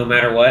job no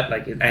matter what.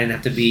 Like I didn't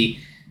have to be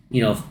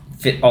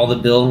fit all the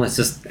bill. It's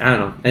just, I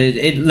don't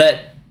know.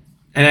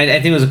 And I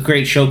think it was a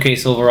great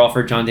showcase overall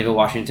for John David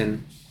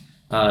Washington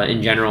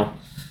in general.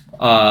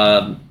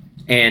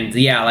 And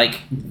yeah, like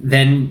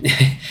then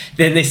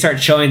they start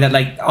showing that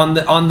like on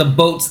the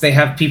boats they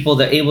have people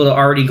that are able to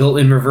already go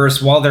in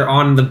reverse while they're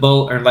on the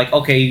boat, or like,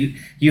 okay,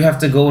 you have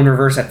to go in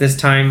reverse at this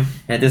time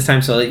and at this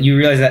time. So you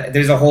realize that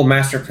there's a whole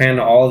master plan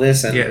to all of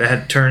this. And yeah, they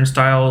had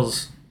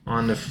turnstiles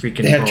on the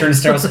freaking. They had boat.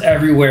 turnstiles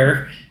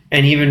everywhere,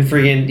 and even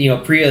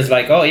friggin' Priya's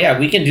like, oh yeah,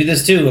 we can do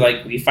this too.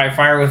 Like we fight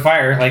fire with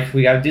fire. Like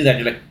we got to do that.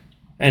 You're like,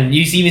 and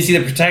you even see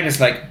the protagonist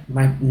like,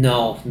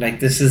 like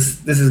this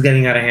is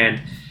getting out of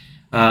hand.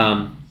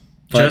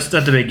 But just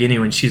at the beginning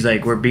when she's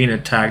like, we're being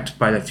attacked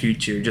by the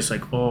future, just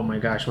like, oh my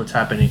gosh, what's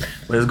happening?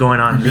 What is going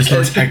on? Just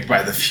attacked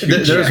by the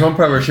future. There was one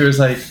part where she was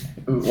like,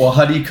 well,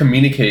 how do you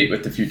communicate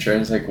with the future?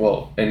 And it's like,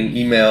 well, any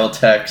email,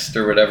 text,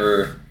 or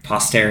whatever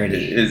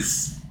posterity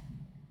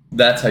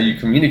that's how you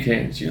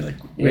communicate. And you're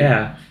like, wait,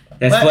 yeah.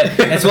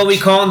 That's what we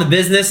call in the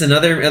business and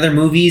other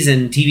movies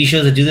and TV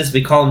shows that do this.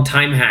 We call them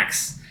time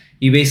hacks.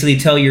 You basically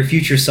tell your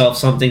future self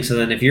something, so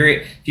then if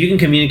you can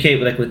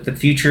communicate with the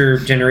future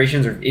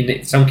generations, or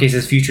in some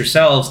cases future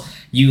selves,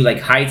 you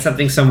like hide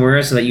something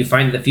somewhere so that you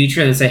find the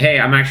future and then say, hey,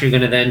 I'm actually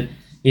going to then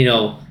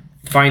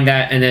find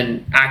that and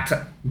then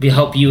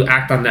help you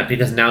act on that,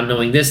 because now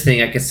knowing this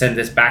thing, I can send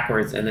this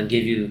backwards and then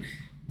give you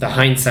the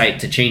hindsight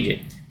to change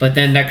it. But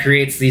then that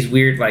creates these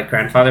weird like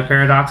grandfather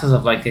paradoxes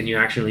of like, can you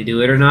actually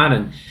do it or not?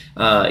 And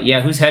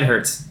whose head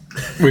hurts?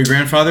 Wait,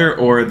 grandfather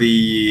or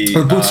the...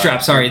 Or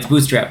bootstrap, sorry, it's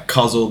bootstrap.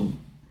 Causal...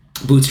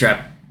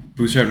 Bootstrap.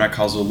 Bootstrap, not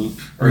causal loop?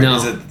 Or No.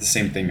 is it the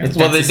same thing?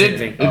 Well, they the same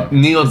did.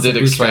 thing. Neil It's did a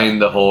explain bootstrap.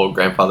 the whole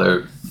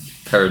grandfather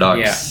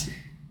paradox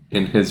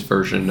in his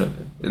version of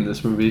it in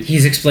this movie.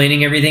 He's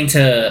explaining everything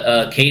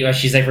to Kate while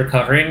she's like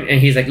recovering, and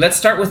he's like, let's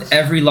start with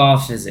every law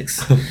of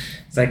physics.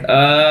 It's like,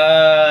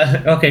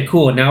 okay,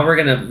 cool. Now we're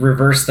going to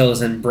reverse those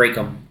and break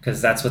them,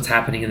 because that's what's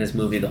happening in this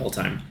movie the whole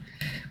time.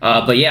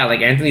 But yeah,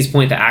 like Anthony's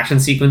point, the action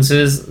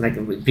sequences,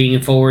 like being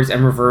in forwards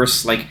and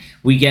reverse, like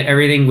we get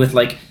everything with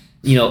like,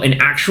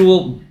 an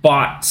actual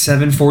bought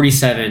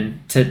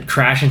 747 to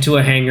crash into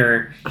a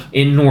hangar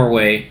in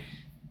Norway.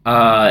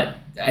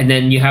 And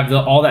then you have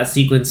all that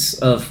sequence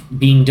of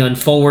being done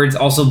forwards,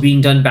 also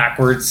being done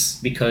backwards,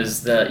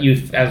 because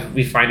as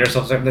we find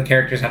ourselves, the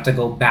characters have to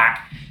go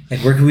back.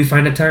 Like, where can we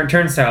find a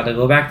turnstile to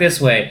go back this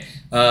way?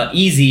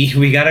 Easy.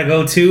 We gotta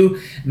go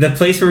to the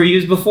place where we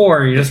used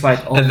before. You're just like,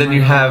 oh. And then my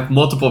you God. have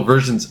multiple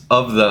versions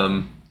of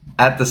them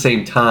at the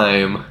same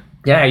time.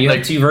 Yeah, you like,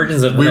 have two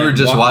versions of. We them were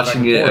just walking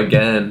watching back and it forth.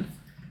 again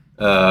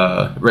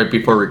right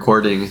before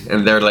recording,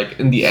 and they're like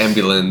in the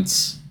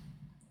ambulance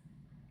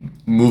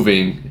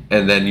moving,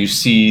 and then you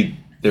see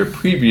their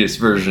previous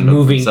version of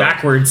moving themselves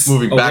backwards.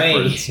 moving away.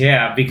 backwards.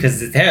 Yeah,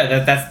 because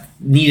that's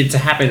needed to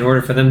happen in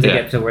order for them to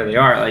Yeah. get to where they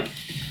are. Like,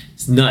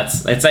 it's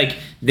nuts. It's like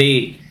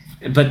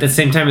but at the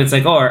same time, it's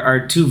like, oh,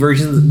 our two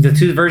versions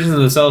of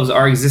themselves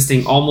are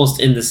existing almost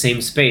in the same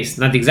space.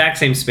 Not the exact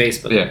same space,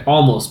 but Yeah.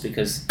 almost,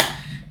 because,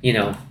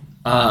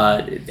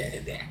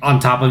 on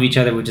top of each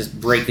other would just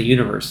break the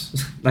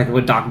universe, like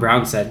what Doc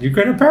Brown said. You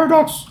create a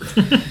paradox.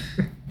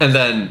 And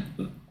then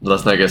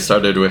let's not get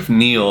started with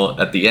Neil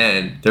at the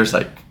end. There's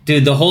like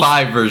Dude, the whole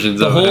 5 versions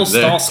the of whole him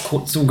there.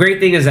 Stalsk. The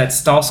great thing is that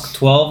Stalsk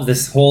 12,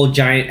 this whole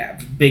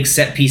giant big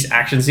set piece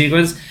action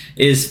sequence,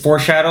 is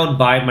foreshadowed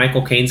by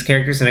Michael Caine's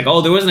characters, and like, oh,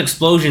 there was an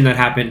explosion that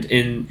happened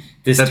in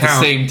this At the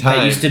town same time.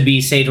 that used to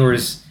be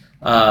Sator's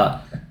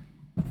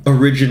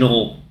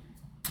original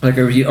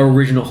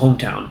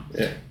hometown.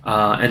 Yeah.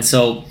 And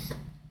so,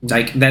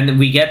 like, then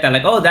we get that,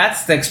 like, oh,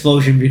 that's the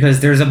explosion because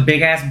there's a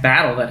big ass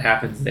battle that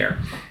happens there,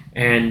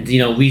 and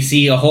we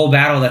see a whole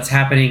battle that's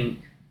happening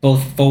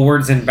both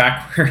forwards and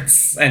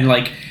backwards, and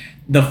like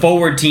the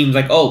forward team's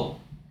like, oh,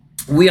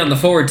 we on the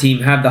forward team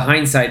have the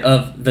hindsight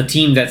of the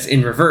team that's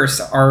in reverse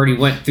already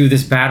went through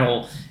this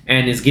battle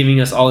and is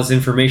giving us all this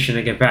information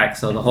to get back.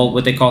 So the whole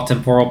what they call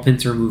temporal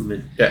pincer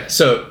movement. Yeah,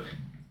 so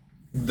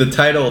the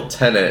title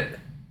Tenet,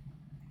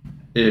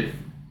 if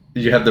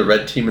you have the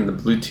red team and the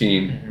blue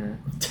team,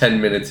 10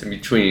 minutes in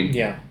between.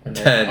 Yeah, and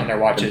 10 on their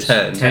watches.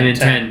 and 10 and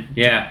 10,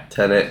 yeah.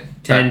 Tenet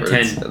 10,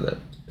 backwards, 10. and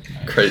then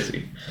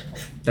crazy.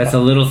 That's a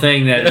little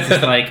thing that it's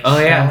just like, oh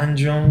yeah,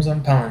 Palindromes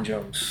on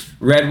palindromes.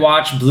 red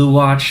watch, blue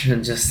watch,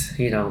 and just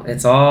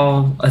it's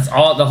all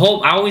the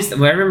whole. I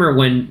remember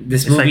when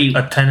this It's movie,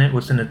 like a tenant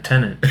within a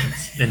tenant.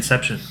 It's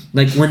Inception.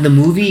 like when the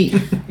movie,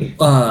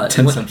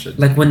 Tenception.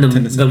 like when the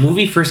Tenception.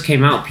 movie first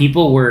came out,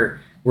 people were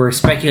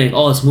speculating,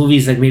 oh, this movie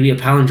is like maybe a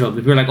palindrome.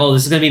 People were like, oh,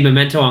 this is gonna be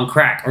Memento on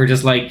crack, or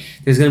just like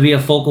there's gonna be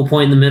a focal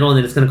point in the middle, and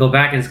then it's gonna go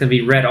back and it's gonna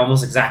be read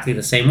almost exactly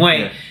the same way.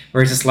 Yeah.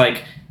 Where it's just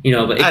like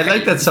but I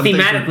like that some things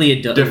thematically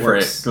were it different,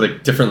 works.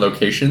 like different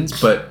locations,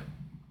 but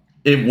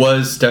it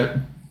was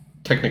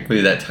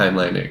technically that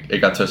timeline. It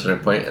got to a certain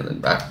point and then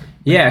back.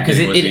 Yeah, because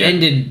It was it the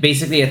end. ended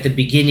basically at the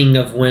beginning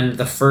of when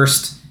the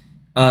first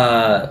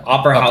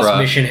Opera House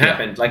mission yeah.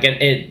 happened. Like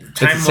it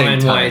the same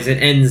timeline wise, time.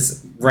 it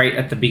ends right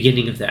at the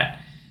beginning of that.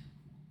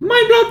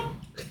 Mind blood.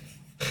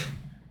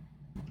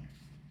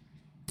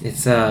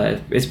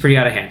 It's pretty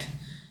out of hand,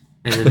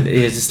 and then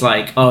it's just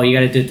like, oh, you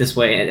got to do it this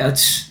way, and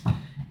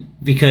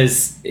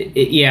because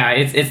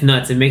it's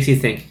nuts. It makes you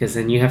think, because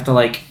then you have to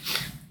like,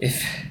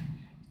 if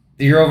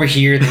you're over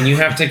here, then you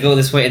have to go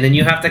this way, and then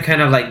you have to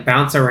kind of like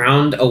bounce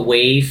around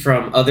away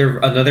from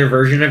another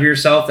version of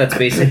yourself that's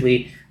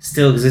basically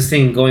still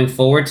existing and going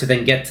forward to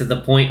then get to the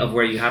point of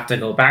where you have to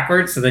go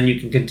backwards, so then you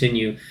can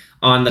continue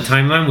on the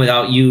timeline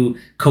without you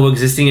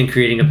coexisting and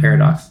creating a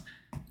paradox.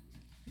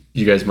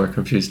 You guys more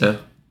confused now?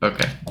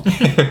 Okay.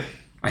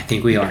 I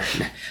think we are.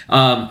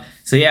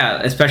 So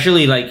yeah,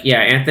 especially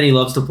Anthony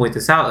loves to point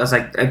this out. It's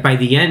like by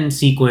the end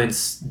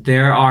sequence,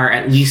 there are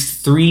at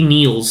least 3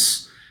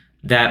 Neils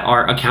that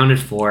are accounted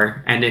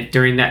for, and if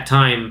during that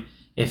time,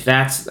 if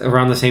that's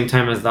around the same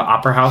time as the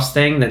Opera House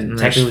thing, then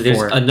technically there's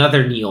 4.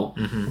 another Neil.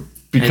 Mm-hmm.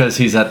 Because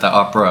he's at the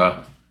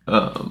opera.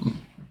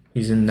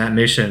 He's in that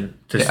mission,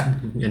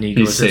 and he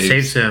goes and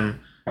saves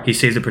him. He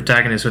saves the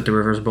protagonist with the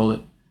reverse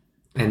bullet.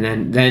 And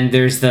then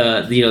there's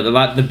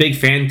the big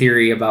fan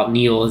theory about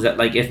Neil is that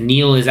like if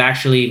Neil is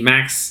actually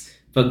Max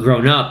but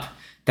grown up,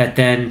 that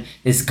then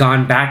is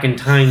gone back in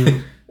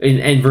time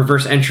in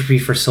reverse entropy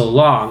for so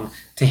long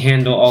to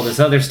handle all this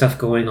other stuff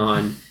going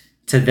on,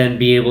 to then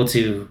be able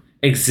to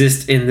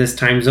exist in this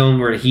time zone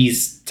where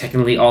he's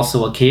technically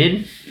also a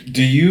kid.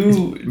 Do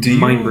you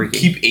Mind-breaking.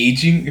 keep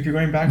aging if you're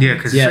going back? Yeah,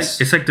 because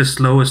it's like the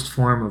slowest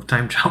form of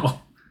time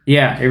travel.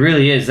 Yeah, it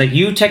really is. Like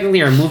you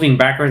technically are moving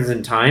backwards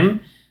in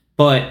time,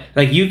 but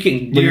like you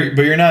can. But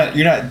you're not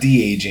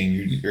de-aging.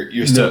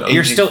 You're still aging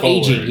You're still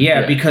forward. aging,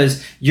 yeah,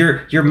 because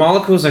your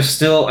molecules are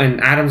still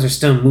and atoms are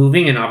still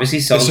moving, and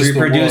obviously cells just the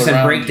reproduce world and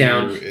around break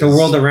down. you The is-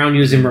 world around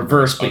you is in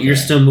reverse, but you're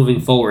Okay. still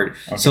moving forward.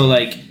 Okay, So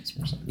like, makes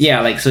more sense.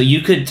 yeah, like so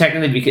you could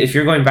technically, if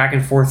you're going back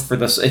and forth for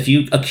this, if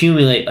you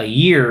accumulate a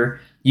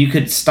year, you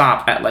could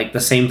stop at like the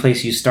same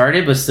place you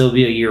started, but still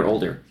be a year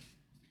older.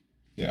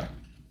 Yeah,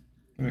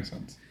 that makes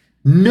sense.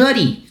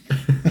 Nutty.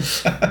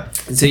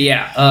 So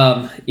yeah,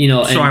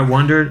 So I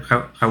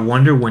and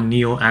wonder when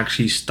Neo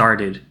actually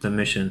started the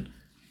mission,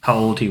 how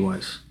old he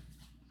was.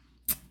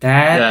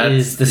 that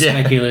is the yeah.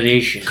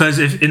 speculation. Because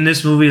if in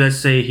this movie, let's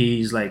say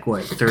he's like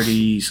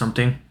 30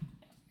 something.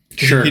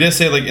 Sure. He didn't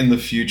say like in the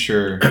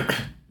future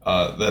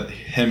that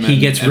him He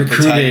and, gets and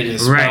recruited,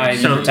 protagonist- right.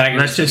 So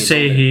protagonist let's just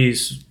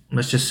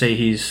is say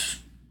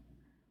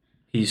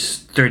he's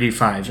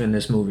 35 in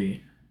this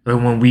movie, or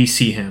when we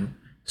see him.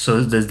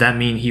 So does that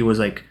mean he was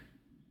like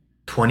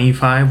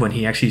 25 when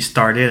he actually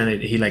started,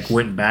 and he like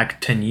went back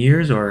 10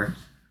 years, or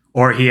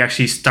he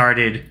actually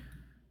started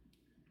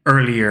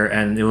earlier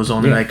and it was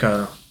only Yeah. like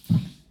a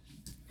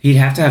He'd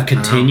have to have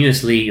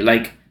continuously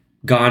like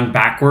gone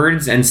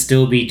backwards and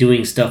still be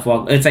doing stuff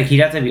while it's like he'd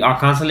have to be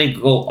constantly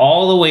go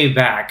all the way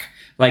back,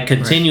 like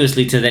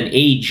continuously to then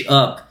age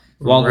up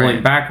while Right.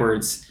 going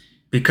backwards.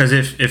 because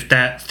if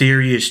that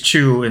theory is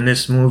true in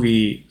this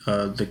movie,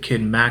 the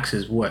kid Max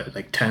is what,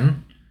 like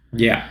 10?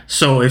 Yeah.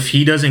 So if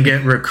he doesn't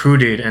get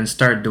recruited and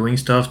start doing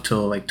stuff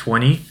till like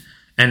 20,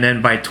 and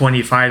then by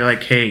 25,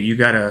 like, hey, you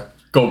gotta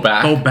Go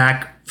back. go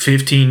back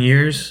 15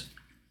 years,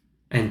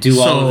 and do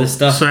all of this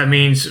stuff. So that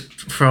means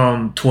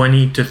from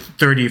 20 to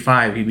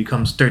 35, he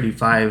becomes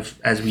 35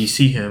 as we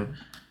see him.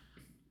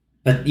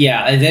 But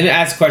yeah, and then it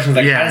asks questions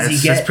like, how does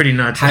he get? It's pretty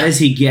nuts. How does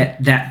he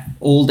get that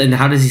old, and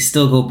how does he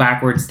still go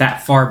backwards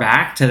that far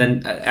back to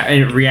then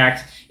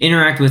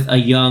interact with a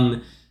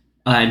young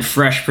and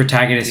fresh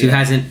protagonist who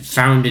hasn't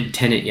founded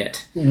Tenet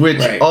yet?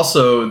 Which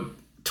also,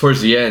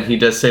 towards the end, he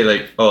does say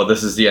like, "Oh,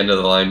 this is the end of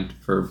the line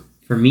for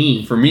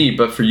me,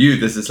 but for you,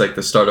 this is like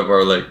the start of our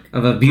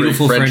of a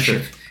beautiful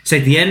friendship." It's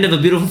like the end of a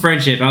beautiful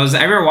friendship. I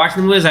remember watching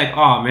the movie. I was like,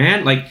 "Oh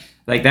man, like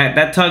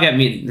that tug at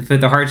me for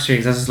the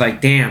heartstrings." I was just like,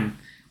 "Damn."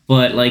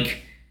 But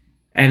like,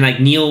 and like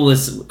Neil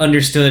was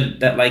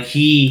understood that like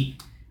he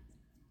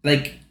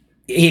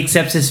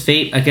accepts his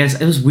fate. I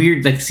guess it was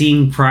weird like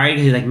seeing Pride.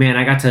 He's like, man,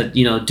 I got to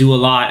do a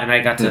lot, and I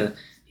got to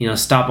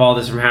stop all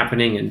this from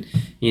happening, and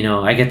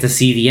I get to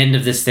see the end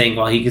of this thing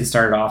while he can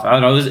start it off. I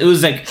don't know. It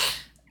was like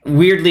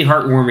weirdly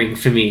heartwarming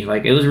for me.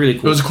 Like it was really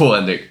cool. It was a cool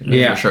ending.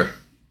 Yeah, for sure.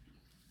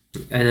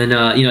 And then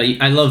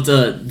I loved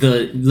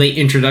the late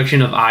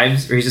introduction of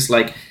Ives, where he's just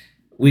like,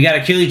 we got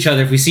to kill each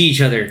other if we see each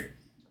other.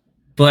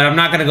 But I'm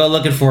not gonna go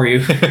looking for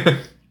you.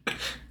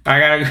 I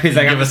gotta. He's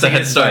like, give us a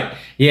head start.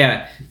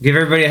 Yeah, give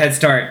everybody a head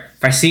start.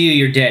 If I see you,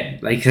 you're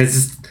dead. Like,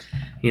 it's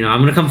I'm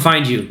gonna come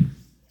find you.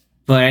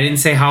 But I didn't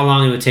say how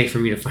long it would take for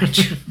me to find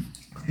you.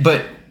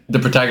 But the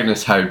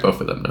protagonist hired both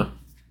of them, no?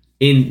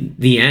 In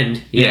the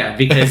end, yeah.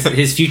 Because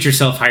his future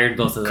self hired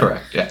both of them.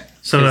 Correct. Yeah.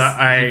 So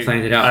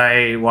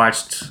I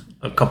watched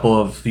a couple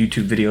of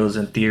YouTube videos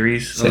and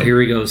theories. So here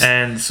we go.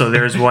 And so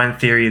there's one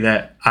theory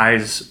that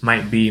Ives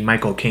might be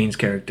Michael Caine's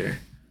character.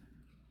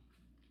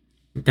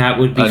 That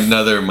would be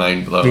another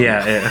mind blow.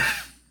 Yeah.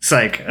 It's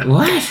like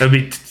what? I'd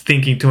be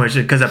thinking too much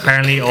because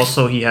apparently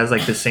also he has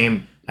like the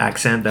same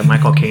accent that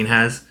Michael Caine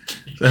has.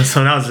 And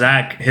so now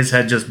Zach, his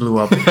head just blew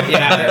up.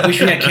 Yeah, I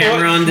wish we had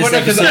camera on this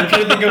episode. I'm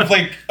trying to think of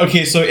like,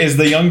 okay, so is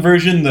the young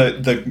version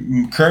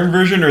the current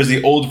version, or is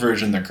the old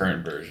version the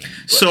current version?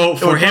 So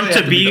for him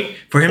to be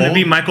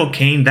Michael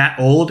Caine that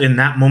old in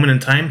that moment in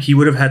time, he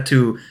would have had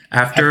to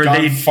after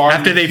they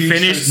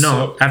finished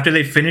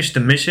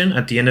the mission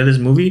at the end of this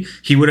movie,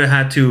 he would have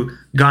had to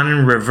gone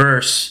in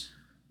reverse.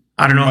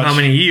 I don't know how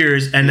many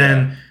years, and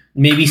then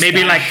maybe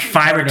like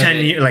 5 or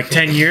 10 years, like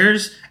 10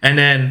 years, and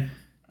then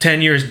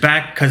 10 years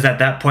back, because at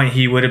that point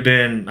he would have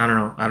been I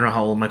don't know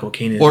how old Michael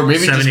Caine is, or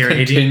maybe 70 just or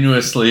 80.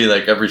 Continuously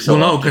like every so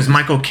no, because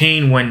Michael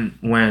Caine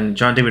when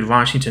John David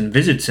Washington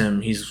visits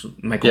him, he's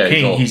Michael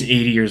Caine, he's 80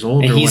 years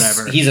old or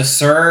whatever. He's a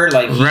sir,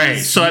 like right.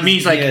 So it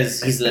means like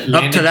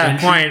up to that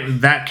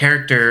point, that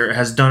character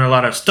has done a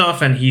lot of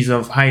stuff, and he's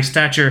of high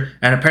stature,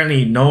 and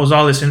apparently knows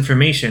all this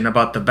information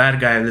about the bad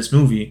guy of this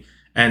movie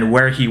and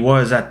where he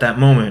was at that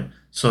moment.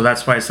 So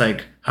that's why it's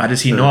like, how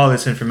does he know all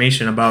this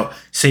information about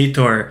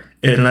Sator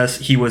unless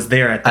he was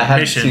there at that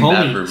mission?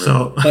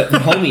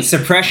 Homie,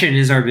 suppression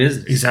is our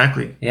business.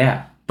 Exactly.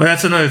 Yeah. But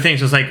that's another thing.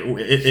 So it's like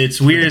it's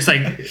weird. It's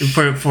like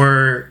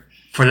for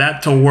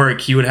that to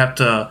work, he would have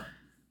to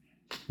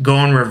go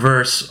in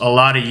reverse a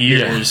lot of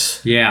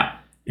years. Yeah.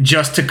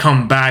 Just to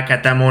come back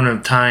at that moment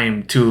of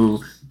time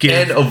to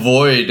get and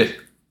avoid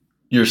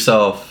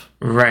yourself.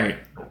 Right.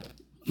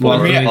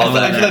 Well, I feel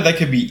like that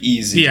could be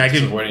easy. Yeah,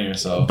 avoiding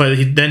yourself.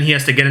 But then he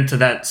has to get into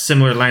that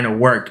similar line of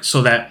work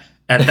so that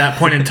at that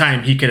point in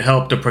time he could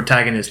help the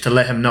protagonist to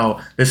let him know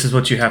this is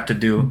what you have to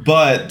do.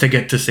 To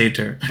get to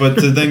Sator. But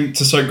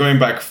to start going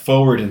back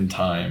forward in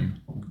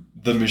time,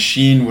 the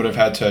machine would have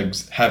had to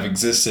have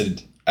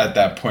existed at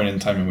that point in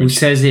time. Who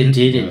says it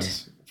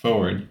didn't?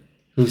 Forward.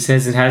 Who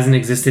says it hasn't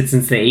existed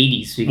since the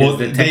 80s? Because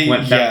the tech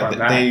went that far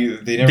back.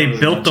 They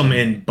built them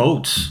in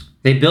boats.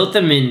 They built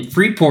them in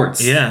free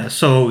ports. Yeah,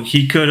 so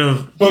he could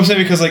have. Well, I'm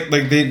saying because like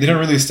they don't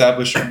really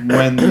establish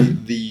when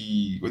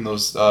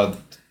those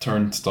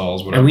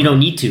turnstiles, whatever. And we don't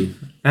need to.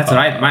 That's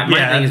what my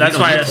thing is. That's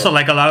why. So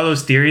like a lot of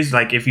those theories,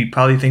 like if you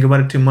probably think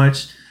about it too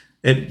much,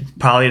 it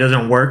probably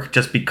doesn't work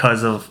just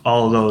because of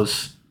all of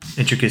those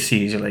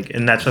intricacies. You're like,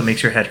 and that's what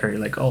makes your head hurt.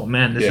 You're like, oh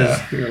man, this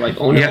is. You're like,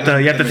 oh, you have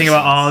to think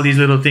about all these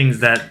little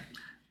things that,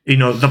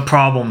 the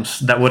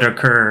problems that would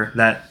occur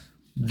that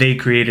they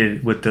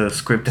created with the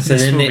script. So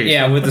then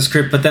with the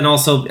script, but then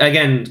also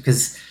again,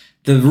 because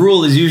the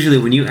rule is usually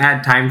when you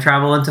add time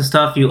travel into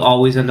stuff, you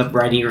always end up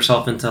writing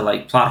yourself into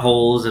like plot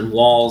holes and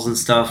walls and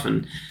stuff,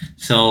 and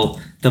so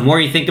the more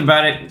you think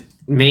about it,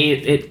 may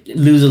it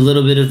lose a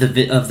little bit of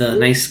the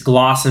nice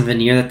gloss and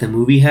veneer that the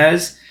movie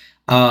has.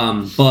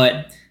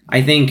 But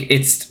I think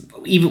it's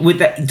even with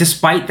that.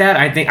 Despite that,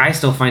 I think I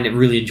still find it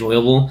really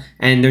enjoyable,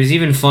 and there's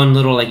even fun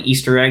little like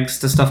Easter eggs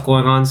to stuff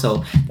going on.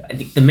 So I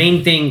think the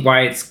main thing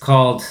why it's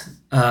called,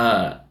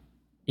 why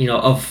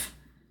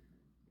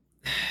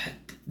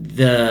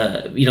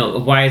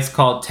it's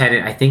called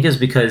Tenet, I think is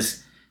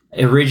because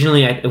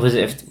originally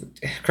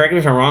correct me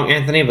if I'm wrong,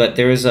 Anthony, but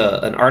there was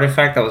an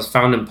artifact that was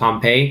found in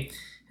Pompeii,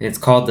 and it's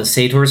called the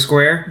Sator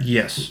Square.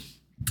 Yes.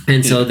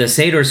 And so the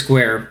Sator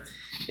Square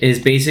is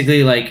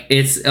basically like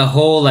it's a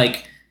whole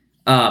like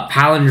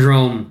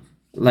palindrome,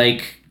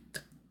 like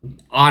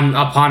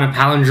upon a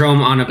palindrome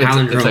on a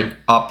palindrome. It's like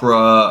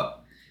opera.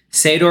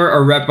 Sador,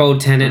 Arepo,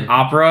 Tenet,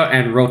 Opera,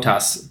 and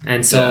Rotas.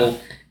 And so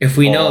if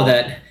we know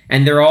that,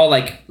 and they're all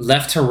like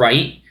left to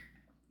right,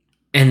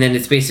 and then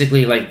it's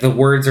basically like the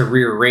words are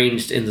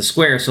rearranged in the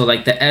square. So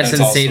like the S in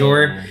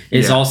Sador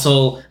is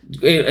also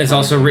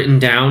written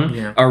down.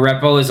 Yeah.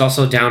 Arepo is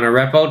also down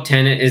Arepo.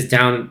 Tenet is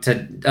down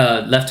to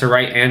left to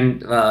right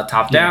and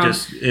top down.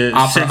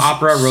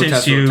 Opera, Rotas,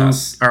 since you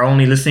Rotas. are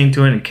only listening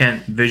to it and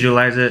can't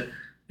visualize it,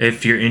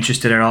 if you're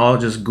interested at all,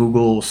 just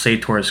Google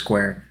Sator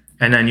Square,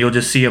 and then you'll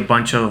just see a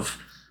bunch of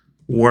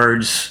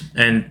words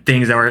and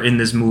things that are in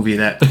this movie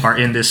that are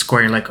in this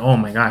square. You're like, oh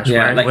my gosh,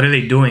 right? Like, what are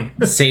they doing?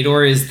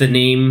 Sador is the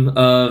name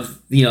of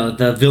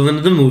the villain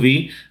of the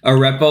movie.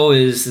 Arepo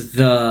is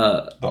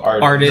the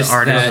artist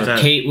that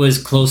Kate was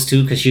close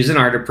to because she was an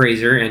art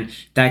appraiser, and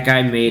that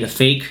guy made a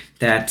fake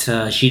that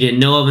she didn't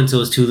know of until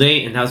it was too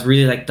late, and that was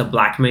really like the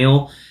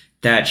blackmail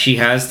that she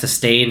has to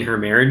stay in her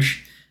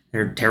marriage,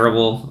 her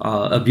terrible,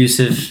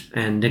 abusive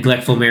and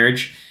neglectful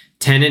marriage.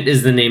 Tenet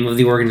is the name of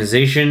the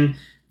organization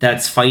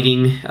that's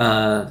fighting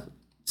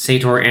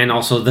Sator and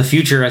also the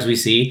future, as we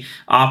see.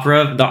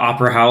 Opera, the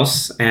opera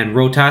house, and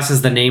Rotas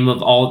is the name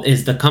of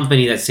is the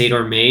company that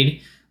Sator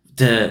made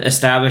to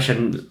establish.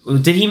 And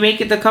did he make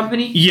it the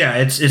company? Yeah,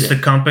 it's the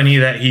company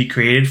that he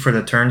created for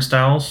the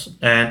turnstiles,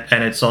 and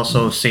it's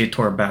also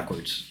Sator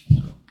backwards.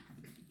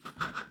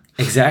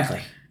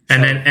 Exactly.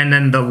 And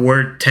then the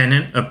word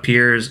tenant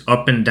appears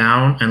up and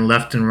down and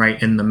left and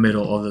right in the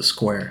middle of the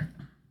square.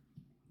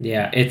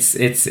 Yeah, it's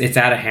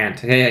out of hand.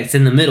 It's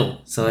in the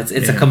middle, so it's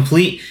a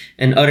complete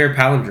and utter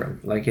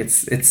palindrome. Like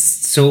it's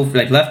so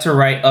like left to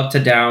right, up to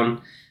down.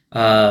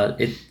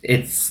 The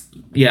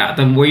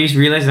more you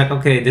realize like,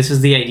 okay, this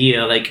is the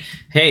idea. Like,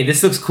 hey,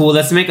 this looks cool.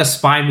 Let's make a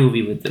spy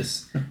movie with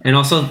this, and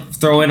also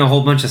throw in a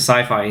whole bunch of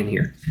sci-fi in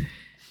here.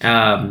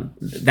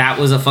 That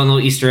was a fun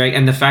little Easter egg,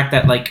 and the fact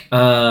that like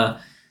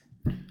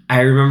I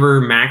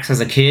remember Max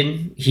as a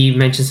kid, he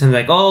mentioned something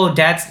like, oh,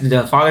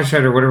 the father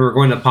said or whatever, we're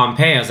going to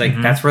Pompeii. I was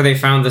like, that's where they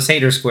found the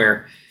Sator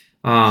Square.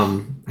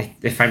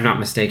 If I'm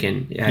not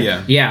mistaken.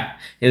 Yeah.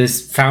 It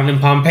was found in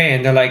Pompeii.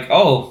 And they're like,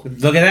 oh,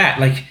 look at that.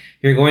 Like,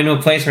 you're going to a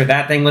place where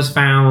that thing was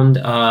found.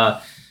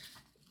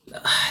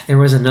 There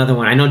was another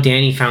one. I know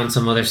Danny found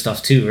some other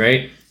stuff too,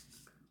 right?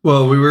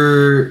 Well, we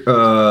were,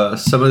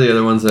 some of the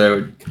other ones that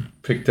I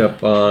picked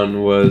up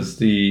on was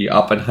the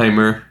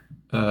Oppenheimer.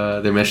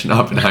 They mentioned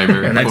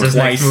Oppenheimer. And that's his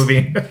next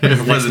movie.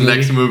 It was the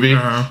next movie.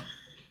 Uh-huh.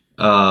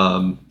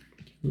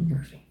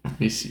 Let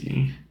me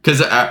see.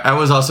 Because I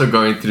was also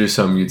going through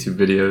some YouTube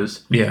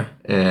videos. Yeah.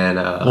 And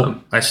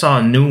I saw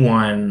a new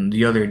one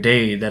the other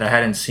day that I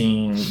hadn't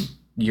seen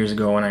years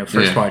ago when I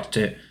first watched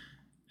it.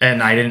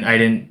 And I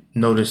didn't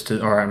notice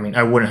it, or I mean,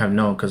 I wouldn't have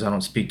known because I don't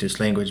speak this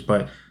language.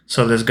 But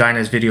so this guy in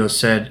his video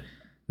said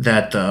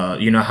that,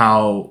 you know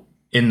how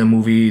in the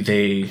movie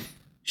they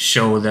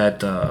show that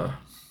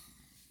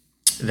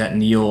that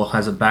Neil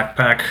has a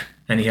backpack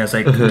and he has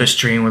like the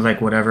string with like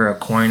whatever, a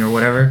coin or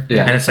whatever.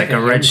 Yeah. And it's like a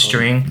red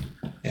string.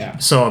 Yeah.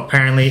 So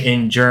apparently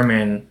in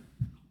German,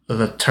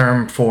 the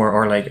term for,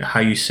 or like how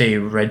you say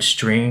red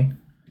string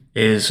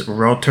is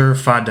roter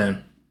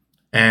Faden.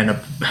 And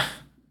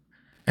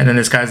then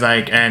this guy's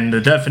like, and the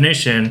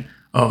definition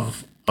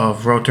of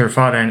roter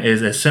Faden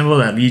is a symbol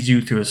that leads you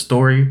through a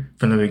story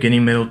from the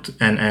beginning, middle,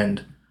 and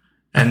end.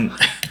 And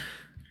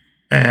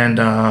like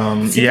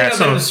a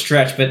bit of a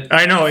stretch, but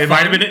I know it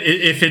might have been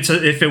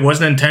if it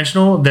wasn't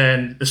intentional,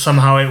 then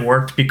somehow it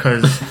worked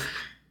because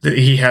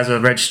he has a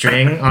red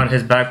string on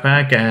his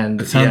backpack,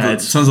 and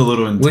it sounds a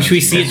little intense. Which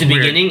we see at the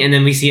beginning and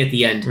then we see at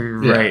the end,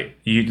 right?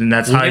 And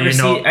that's how you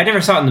know. I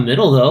never saw it in the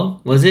middle though.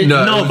 Was it?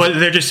 No, but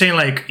they're just saying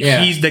like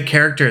he's the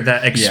character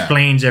that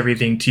explains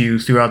everything to you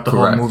throughout the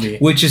whole movie,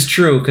 which is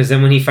true. Because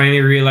then when he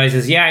finally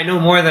realizes, I know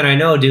more than I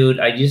know,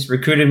 dude. I just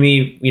recruited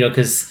me,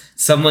 because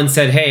someone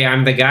said, hey,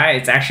 I'm the guy.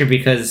 It's actually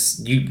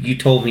because you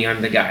told me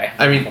I'm the guy.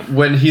 I mean,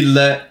 when he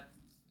let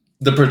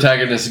the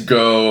protagonist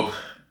go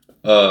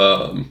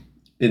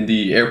in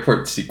the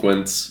airport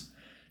sequence,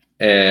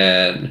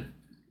 and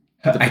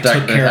the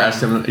protagonist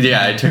asked him,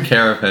 I took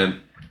care of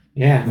him.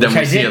 Yeah. Then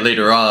we see it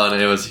later on,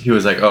 and he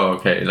was like, oh,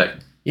 okay, like,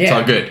 it's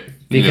all good.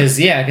 Because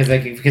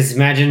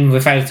imagine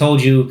if I had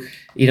told you,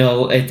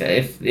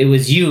 if it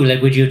was you,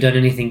 like, would you have done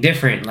anything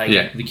different?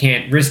 Like, we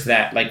can't risk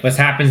that. Like, what's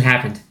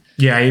happened.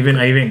 Yeah, I even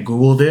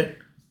Googled it,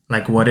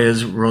 like what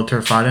is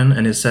roter Faden,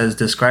 and it says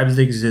describes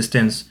the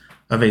existence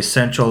of a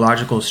central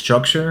logical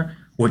structure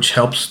which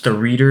helps the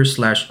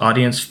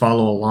reader/audience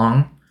follow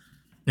along,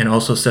 and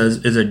also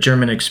says is a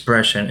German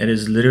expression. It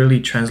is literally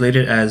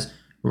translated as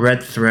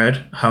red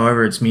thread.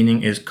 However, its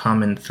meaning is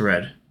common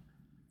thread.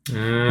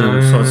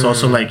 So it's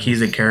also like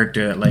he's a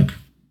character that like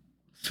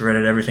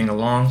threaded everything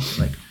along.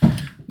 Like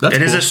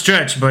it is a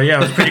stretch, but yeah,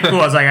 it was pretty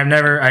cool. I was like, I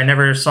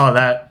never saw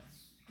that.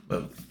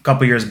 A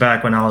couple years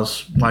back when I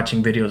was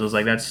watching videos, I was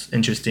like, that's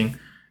interesting.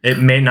 It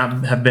may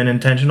not have been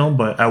intentional,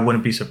 but I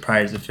wouldn't be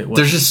surprised if it was.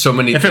 There's just so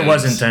many things. It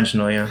was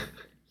intentional,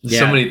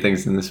 so many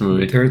things in this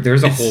movie.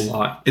 There's a whole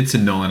lot. It's a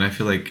Nolan. I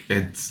feel like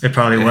it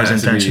probably was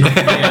intentional.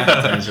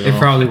 It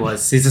probably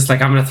was. He's just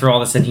like, I'm going to throw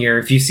all this in here.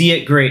 If you see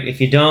it, great. If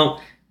you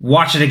don't,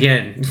 watch it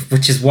again,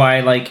 which is why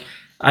like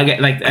I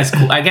get like as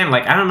cool again,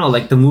 like I don't know,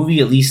 like the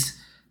movie, at least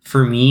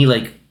for me,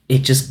 like it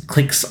just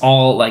clicks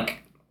all like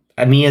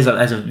me as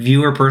a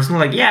viewer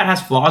personally, like yeah, it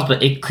has flaws,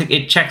 but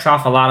it checks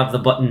off a lot of the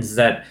buttons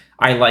that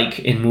I like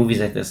in movies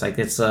like this. Like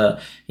it's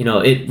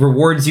it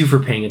rewards you for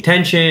paying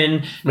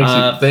attention. Makes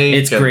you think.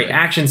 It's great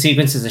action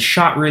sequences. It's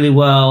shot really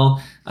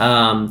well.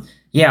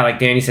 Yeah, like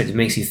Danny said, it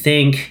makes you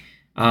think.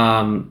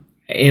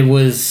 It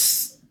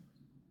was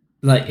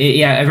like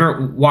I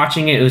remember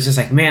watching it. It was just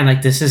like, man,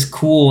 like this is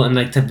cool, and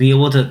like to be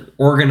able to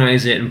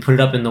organize it and put it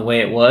up in the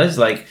way it was,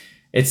 like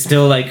it's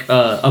still like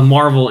a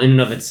marvel in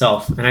and of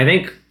itself. And I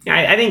think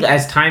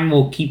as time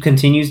will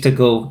continues to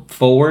go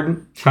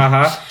forward,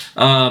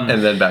 and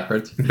then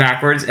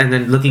backwards, and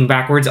then looking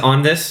backwards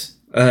on this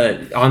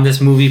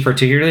movie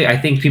particularly, I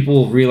think people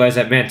will realize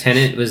that, man,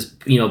 Tenet was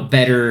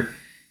better.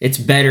 It's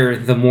better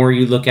the more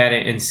you look at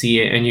it and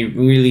see it, and you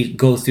really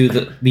go through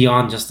the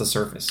beyond just the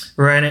surface.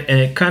 Right, and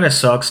it kind of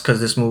sucks because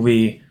this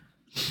movie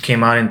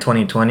came out in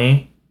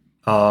 2020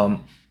 during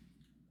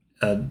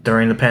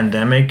the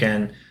pandemic,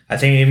 and I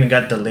think it even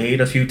got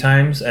delayed a few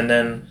times, and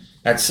then.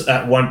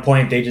 At one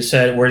point, they just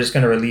said we're just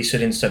going to release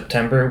it in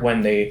September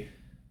when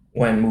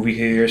movie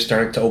theaters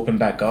started to open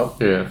back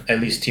up. Yeah. At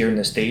least here in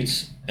the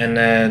States, and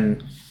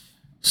then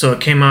so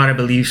it came out, I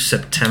believe,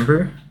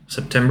 September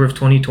of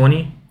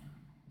 2020.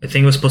 I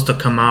think it was supposed to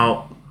come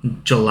out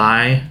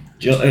July.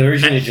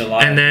 Originally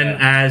July. And then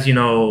as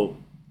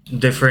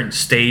different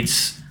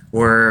states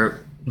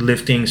were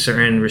lifting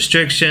certain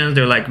restrictions,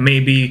 they're like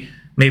maybe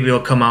it'll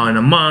come out in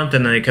a month,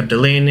 and then they kept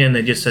delaying it, and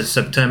they just said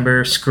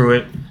September. Screw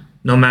it.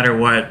 No matter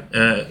what,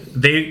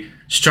 they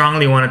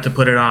strongly wanted to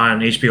put it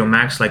on HBO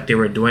Max like they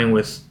were doing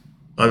with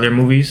other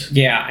movies.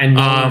 Yeah, and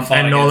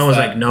Nolan was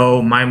like,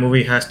 "No, my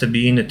movie has to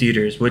be in the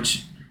theaters,"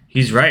 which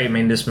he's right. I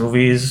mean, this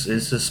movie is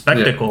a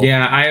spectacle.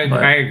 Yeah,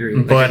 I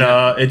agree.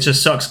 But it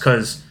just sucks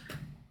because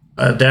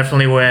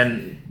definitely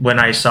when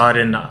I saw it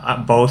in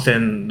both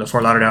in the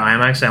Fort Lauderdale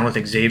IMAX and with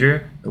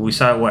Xavier, we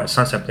saw it at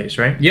Sunset Place,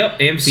 right? Yep,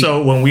 AMC.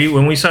 So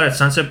when we saw it at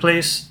Sunset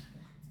Place,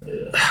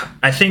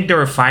 I think there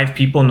were 5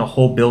 people in the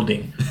whole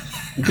building.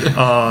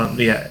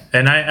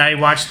 And I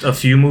watched a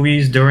few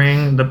movies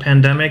during the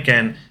pandemic,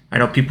 and I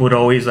know people would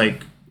always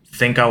like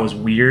think I was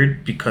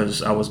weird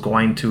because I was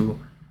going to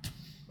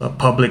a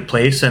public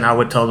place, and I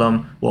would tell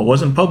them, well, it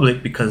wasn't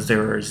public because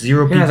there were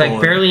 0 people. Yeah,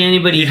 like barely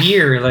anybody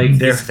here. Like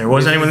there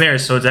wasn't anyone there,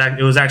 so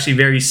it was actually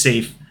very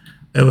safe.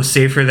 It was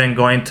safer than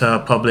going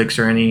to Publix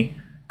or any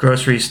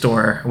grocery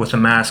store with a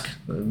mask.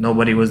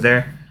 Nobody was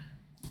there,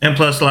 and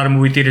plus a lot of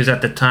movie theaters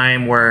at the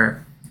time were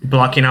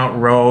blocking out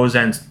rows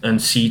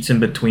and seats in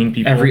between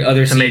people every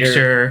other to make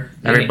sure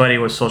everybody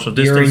was social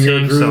distancing.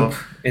 In your group,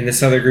 in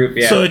this other group,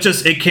 yeah. So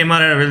it came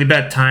out at a really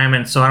bad time,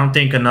 and so I don't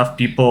think enough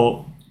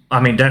people. I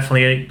mean,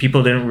 definitely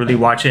people didn't really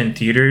watch it in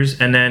theaters,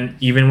 and then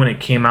even when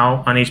it came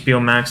out on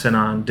HBO Max and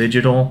on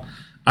digital,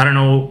 I don't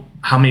know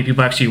how many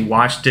people actually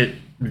watched it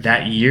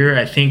that year.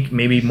 I think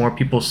maybe more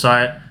people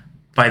saw it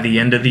by the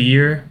end of the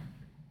year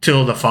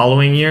till the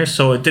following year.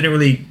 So it didn't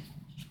really.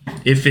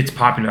 If it's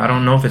popular, I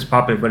don't know if it's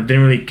popular, but it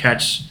didn't really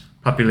catch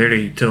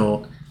popularity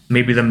till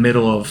maybe the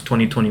middle of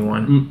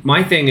 2021.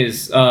 My thing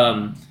is,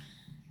 a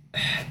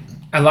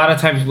lot of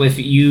times with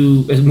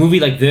a movie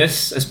like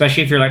this,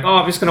 especially if you're like, oh,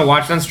 I'm just gonna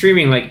watch it on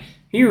streaming, like, are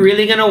you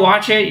really gonna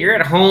watch it? You're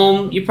at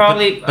home. You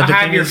probably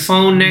have your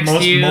phone next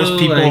to you.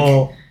 Most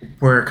people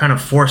were kind of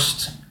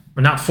forced,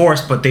 or not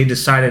forced, but they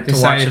decided to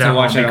watch it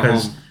at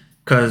home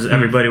because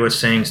everybody was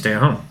saying stay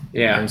at home.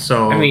 Yeah, and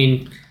so I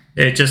mean,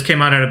 it just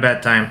came out at a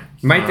bad time.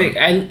 My thing,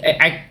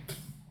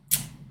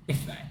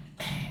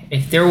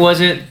 if there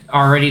wasn't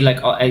already like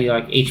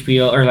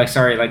HBO or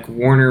like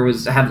Warner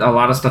had a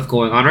lot of stuff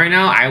going on right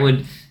now, I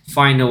would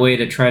find a way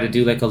to try to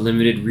do like a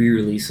limited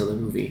re-release of the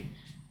movie.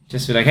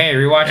 Just be like, hey,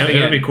 rewatch it again.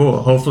 It would be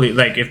cool. Hopefully,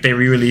 like if they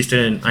re-released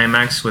it in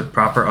IMAX with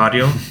proper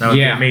audio, that would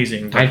be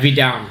amazing. But, I'd be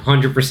down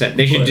 100%.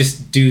 They should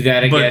just do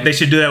that again. But they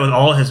should do that with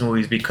all his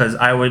movies, because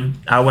I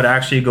would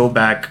actually go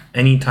back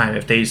anytime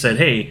if they said,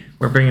 hey,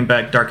 we're bringing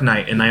back Dark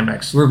Knight in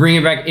IMAX. We're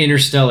bringing back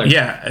Interstellar.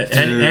 Yeah,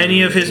 and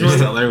any of his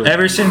movies.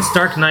 Ever since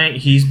Dark Knight,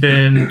 he's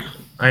been.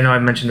 I know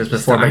I've mentioned this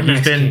before, but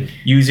he's been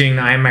using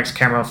the IMAX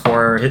camera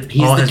for all his movies.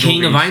 He's the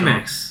king of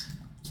IMAX.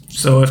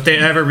 So if they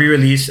ever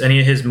re-release any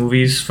of his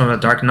movies from The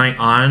Dark Knight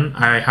on,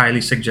 I highly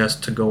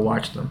suggest to go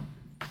watch them.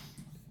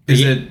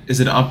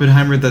 Is it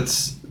Oppenheimer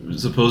that's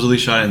supposedly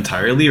shot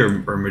entirely or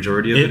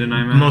majority of it in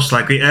IMAX? Most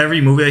likely. Every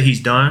movie that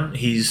he's done,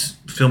 he's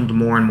filmed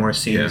more and more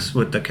scenes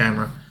with the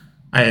camera.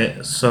 But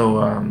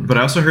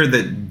I also heard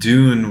that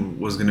Dune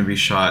was going to be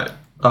shot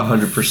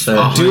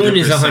 100%. Dune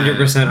is 100%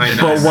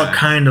 IMAX. But what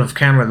kind of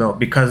camera though?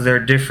 Because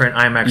they're different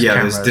IMAX cameras.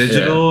 Yeah, there's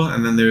digital,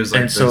 and then there's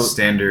like the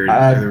standard,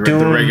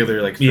 the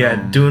regular like film. Yeah,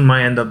 Dune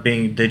might end up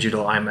being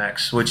digital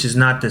IMAX, which is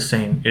not the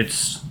same.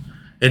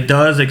 It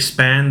does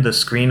expand the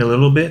screen a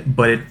little bit,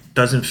 but it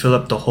doesn't fill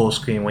up the whole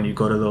screen when you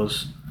go to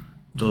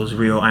those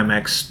real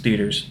IMAX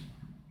theaters.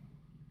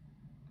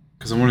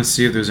 Because I want to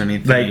see if there's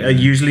anything. Like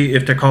usually,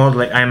 if they're called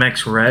like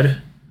IMAX Red,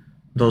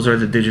 Those are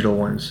the digital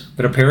ones.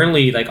 But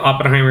apparently, like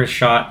Oppenheimer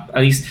shot,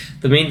 at least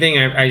the main thing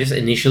I just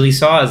initially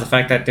saw is the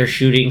fact that they're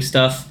shooting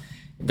stuff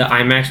the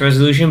IMAX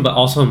resolution, but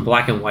also in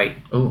black and white.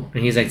 Oh,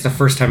 And he's like, it's the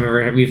first time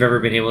we've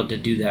ever been able to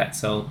do that.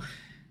 So,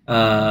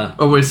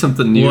 Always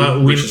something new.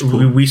 well, which is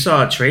cool. we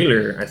saw a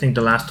trailer. I think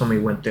the last time we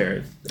went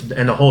there,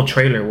 and the whole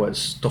trailer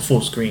was the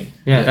full screen.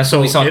 yeah, that's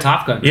what we saw it-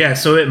 Top Gun. Yeah,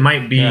 so it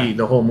might be Yeah.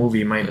 the whole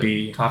movie might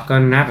be Top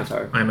Gun and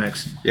Avatar.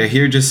 IMAX. Yeah,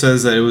 here it just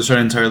says that it was shot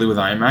entirely with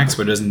IMAX,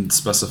 but it doesn't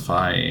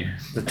specify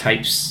The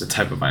types. the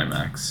type of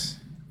IMAX.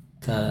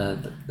 The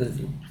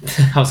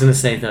I was gonna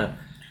say the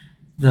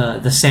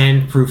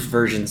sandproof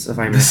versions of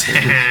IMAX.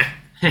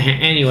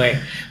 Anyway,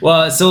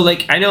 well, so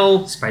like I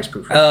know, Spice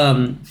proof.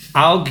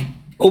 I'll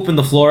open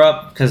the floor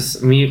up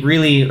because I mean,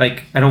 really,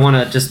 like I don't want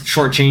to just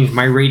shortchange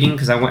my rating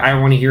because I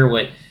want to hear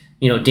what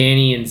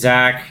Danny and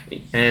Zach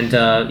and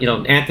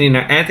Anthony and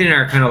I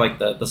are kind of like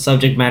the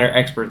subject matter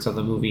experts of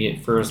the movie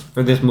for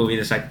this movie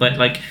this night. But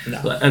like,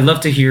 I'd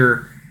love to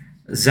hear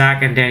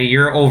Zach and Danny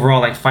your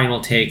overall like final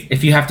take.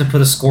 If you have to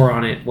put a score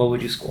on it, what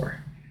would you score?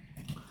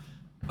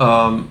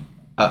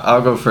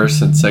 I'll go first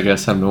since I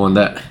guess I'm the one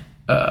that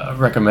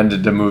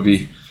recommended the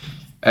movie.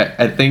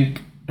 I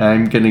think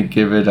I'm gonna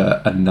give it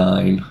a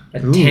 9. A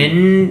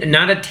 10,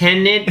 not a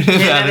 10.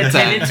 10 out of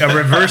 10. A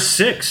reverse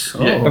 6.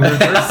 Oh, Yeah.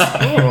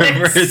 A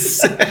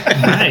reverse.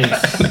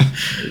 nice.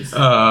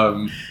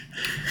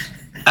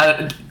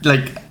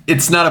 Like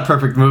it's not a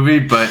perfect movie,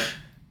 but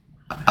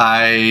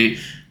I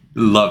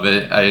love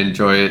it. I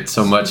enjoy it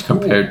so much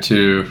compared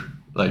to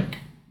like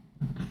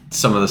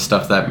some of the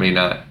stuff that may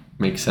not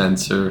make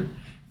sense or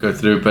go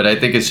through. But I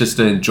think it's just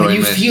an enjoyment.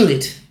 You feel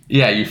it.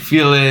 Yeah, you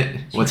feel it.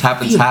 What's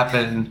happen's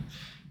happen.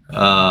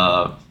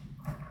 I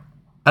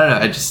don't know.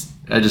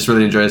 I just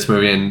really enjoy this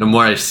movie, and the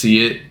more I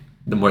see it,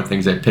 the more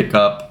things I pick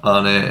up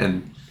on it,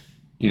 and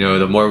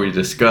the more we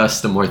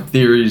discuss, the more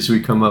theories we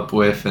come up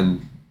with,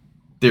 and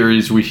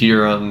theories we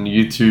hear on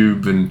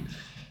YouTube, and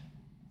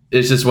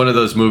it's just one of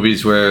those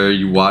movies where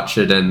you watch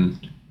it and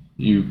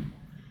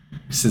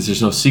since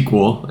there's no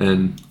sequel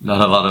and not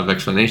a lot of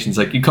explanations,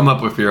 like you come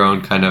up with your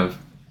own kind of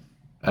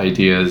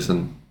ideas,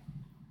 and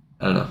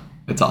I don't know.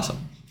 It's awesome.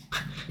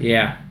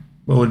 Yeah.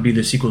 What would be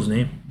the sequel's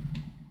name?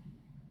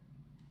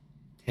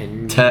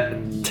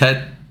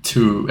 Tenet.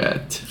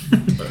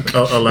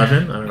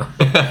 11? I don't know.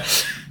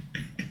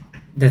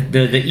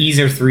 The E's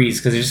are 3s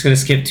because they're just gonna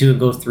skip 2 and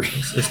go 3.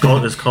 It's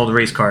called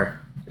Race Car.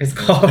 It's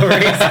called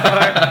race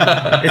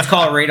car. It's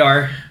called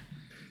radar,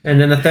 and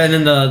then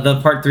the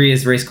part 3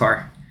 is race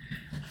car.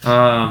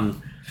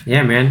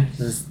 Yeah, man.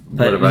 But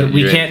What about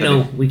we you, can't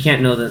Anthony? know. We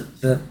can't know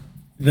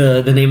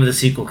the name of the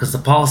sequel because the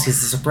policy is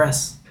to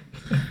suppress.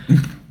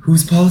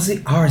 Whose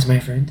policy? Ours, my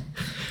friend.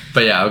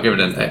 But yeah, I'll give it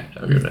a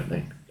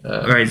 9.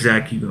 All right,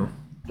 Zach, you go.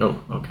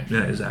 Oh, okay.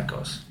 Yeah, Zach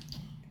goes.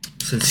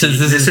 Since this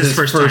is his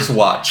first time.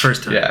 watch.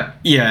 First time. Yeah.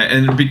 Yeah,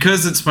 and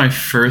because it's my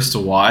first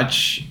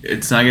watch,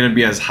 it's not gonna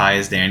be as high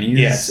as Danny's.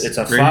 Yes, it's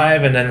a rating.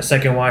 5, and then the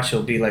second watch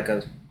will be like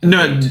a.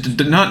 No,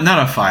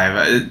 not a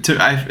 5.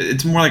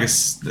 It's more like a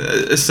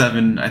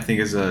 7. I think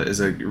is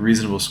a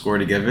reasonable score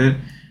to give it.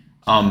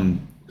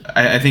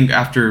 I think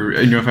after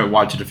if I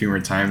watch it a few more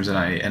times and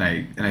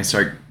I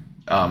start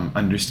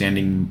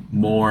understanding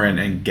more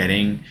and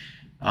getting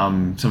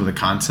some of the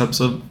concepts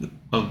of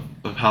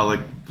how like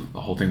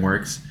the whole thing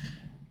works.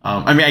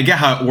 I mean, I get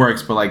how it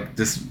works, but like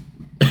this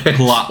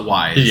plot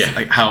wise, Yeah.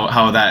 like how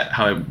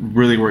it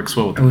really works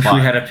well with I the wish plot.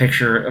 we had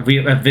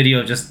a video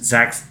of just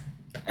Zach's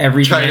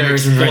every Trying to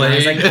mannerisms right now.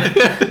 explain.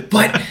 It's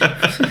like,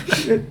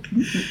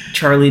 but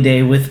Charlie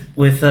Day with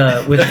red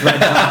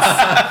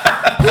dots.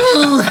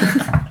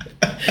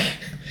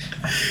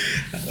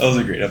 That was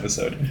a great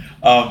episode.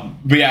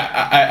 But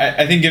yeah,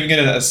 I think giving it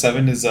a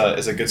 7 is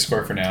a good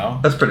score for now,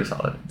 That's pretty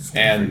solid.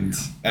 and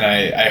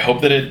I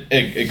hope that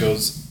it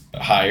goes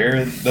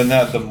higher than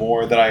that. The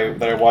more that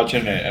I watch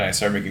it and I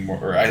start making more,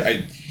 or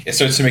it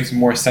starts to make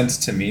more sense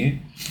to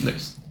me.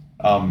 Nice.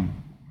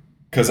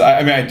 Because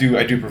I mean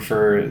I do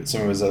prefer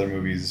some of his other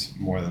movies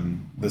more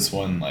than this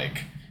one,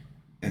 like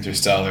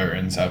Interstellar or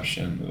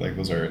Inception. Like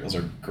those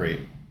are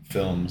great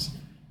films,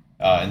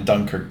 and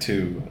Dunkirk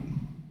too.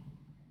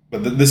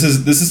 But this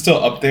is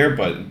still up there,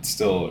 but it's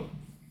still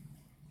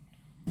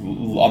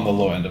on the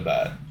low end of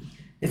that.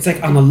 It's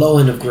like on the low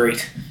end of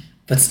great,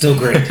 but still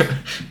great.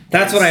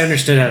 That's what I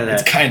understood out of that.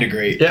 It's kind of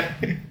great. Yeah.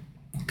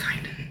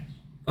 Kind of.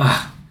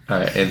 Ah, All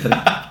right, Anthony.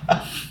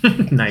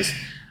 Nice.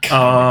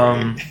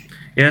 Yeah,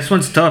 this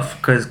one's tough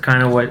because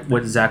kind of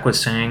what Zach was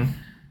saying.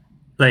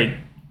 Like,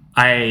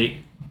 I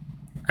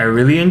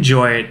really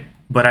enjoy it,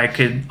 but I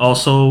could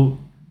also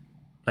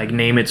like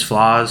name its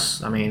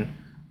flaws. I mean,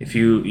 if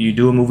you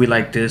do a movie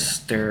like this,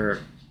 there's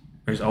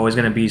always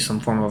gonna be some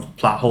form of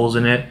plot holes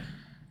in it,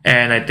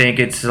 and I think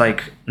it's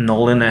like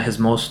Nolan at his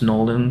most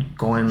Nolan,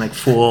 going like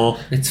full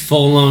it's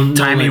full on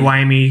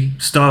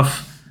timey-wimey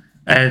stuff.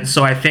 And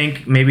so I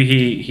think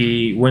maybe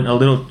he went a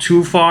little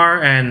too far,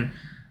 and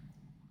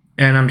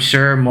I'm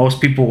sure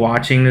most people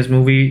watching this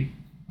movie,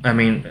 I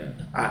mean,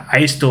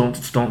 I still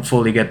don't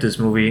fully get this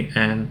movie,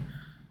 and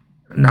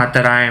not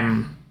that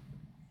I'm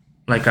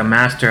like a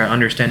master at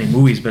understanding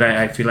movies, but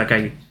I feel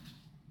like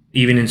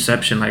even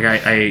Inception, like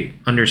I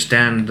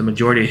understand the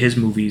majority of his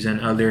movies and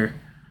other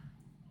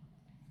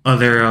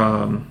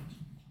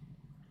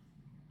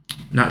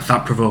not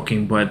thought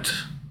provoking, but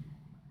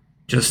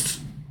just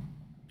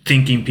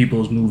thinking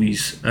people's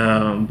movies.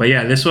 But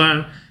yeah, this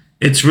one,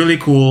 it's really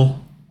cool.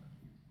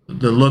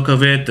 The look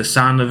of it, the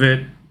sound of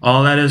it,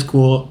 all that is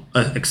cool,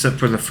 except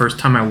for the first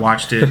time I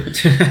watched it.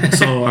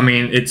 So I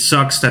mean, it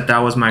sucks that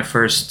was my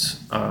first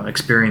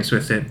experience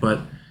with it,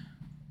 but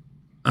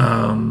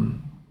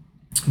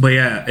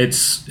yeah,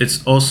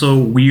 it's also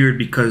weird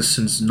because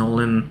since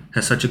Nolan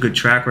has such a good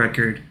track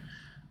record,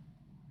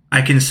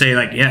 I can say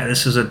like, yeah,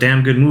 this is a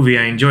damn good movie.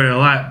 I enjoyed it a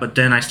lot, but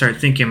then I start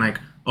thinking like,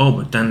 oh,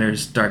 but then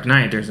there's Dark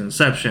Knight, there's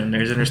Inception,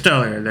 there's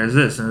Interstellar, there's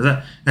this and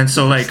that, and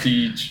so like,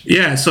 Prestige.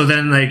 yeah. So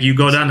then like you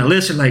go down the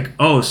list, you're like,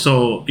 oh,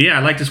 so yeah,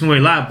 I like this movie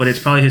a lot, but it's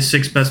probably his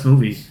 6th best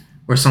movie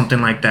or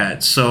something like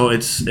that. So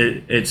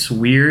it's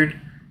weird,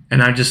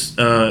 and I just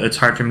it's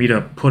hard for me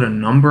to put a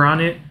number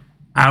on it.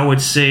 I would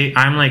say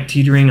I'm like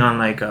teetering on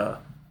like a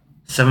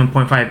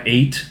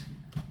 7.58,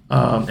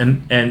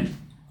 and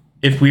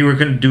if we were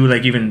gonna do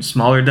like even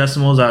smaller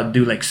decimals, I'd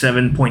do like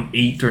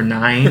 7.8 or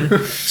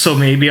 9. So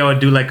maybe I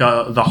would do like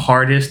the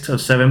hardest of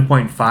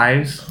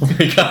 7.5s. Oh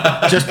my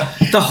god! Just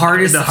the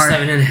hardest of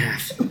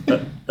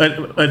 7.5.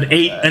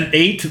 An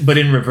 8, but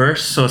in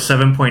reverse, so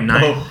 7.9.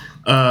 Oh.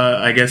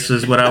 I guess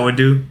is what I would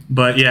do.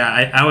 But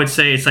yeah, I would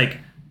say it's like,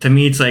 to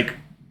me it's like,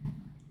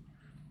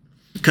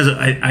 because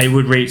I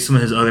would rate some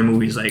of his other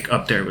movies like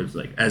up there with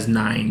like as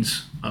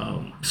 9s.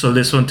 So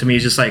this one to me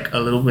is just like a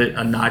little bit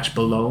a notch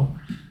below.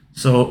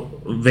 So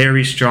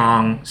very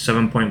strong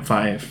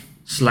 7.5,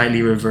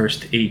 slightly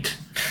reversed 8.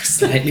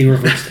 Slightly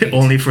reversed 8.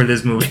 Only for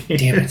this movie.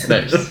 Damn it.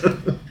 Nice.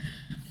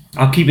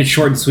 I'll keep it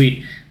short and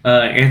sweet.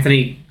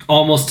 Anthony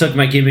almost took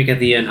my gimmick at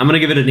the end. I'm gonna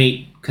give it an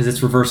 8 because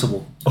it's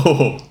reversible.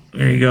 Oh,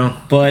 There you go.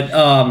 But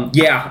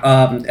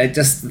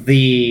just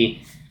the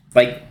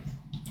like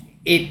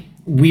it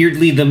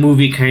weirdly the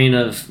movie kind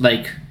of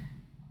like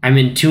I'm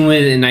in tune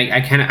with it, and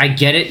I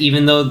get it,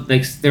 even though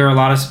like there are a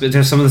lot of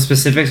there's some of the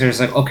specifics that are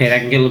just like, okay, that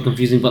can get a little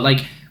confusing, but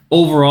like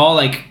overall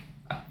like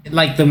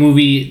the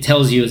movie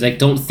tells you is like,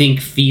 don't think,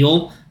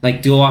 feel,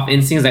 like go off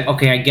instincts, like,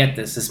 okay, I get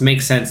this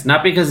makes sense,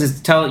 not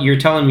because you're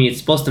telling me it's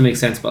supposed to make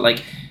sense, but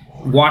like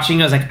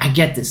watching I was like, I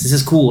get this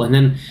is cool, and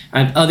then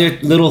other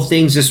little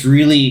things just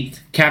really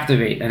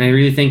captivate, and I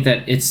really think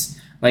that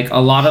it's like a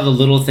lot of the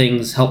little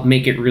things help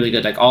make it really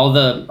good, like all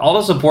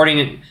the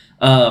supporting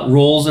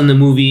roles in the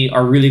movie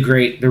are really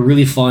great. They're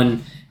really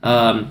fun.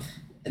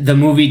 The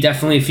movie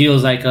definitely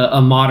feels like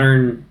a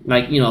modern,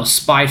 like, you know,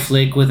 spy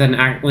flick with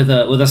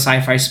a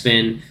sci-fi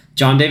spin.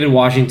 John David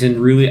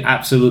Washington really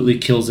absolutely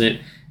kills it,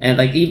 and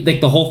like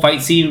the whole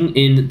fight scene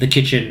in the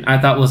kitchen I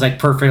thought was like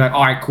perfect. Like,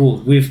 all right,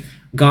 cool. We've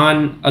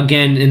gone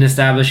again in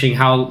establishing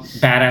how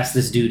badass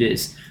this dude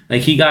is.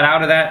 Like, he got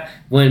out of that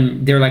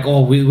when they're like,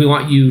 oh, we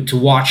want you to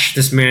watch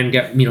this man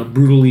get, you know,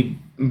 brutally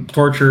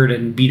tortured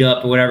and beat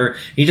up or whatever.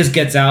 He just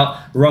gets out,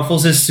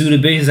 ruffles his suit a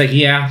bit. He's like,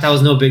 yeah, that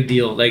was no big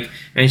deal. Like,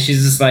 and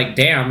she's just like,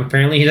 damn,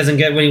 apparently he doesn't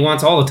get what he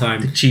wants all the time.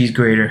 The cheese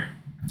grater.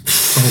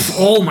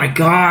 Oh my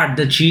god,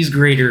 the cheese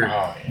grater.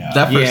 Oh yeah.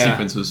 that first Yeah.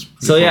 sequence was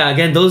So yeah,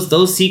 again,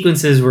 those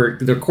sequences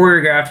they're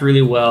choreographed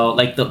really well.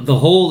 Like the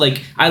whole,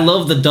 like, I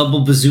love the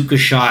double bazooka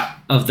shot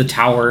of the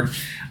tower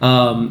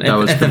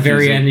at the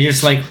very confusing. end. You're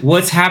just like,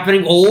 what's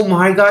happening? Oh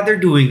my god, they're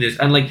doing this.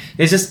 And like,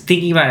 it's just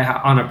thinking about it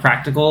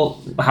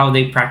how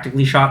they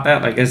practically shot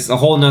that. Like, it's a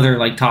whole nother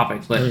like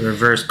topic. But The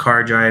reverse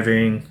car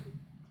driving.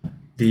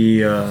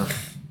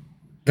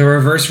 The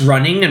reverse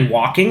running and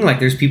walking, like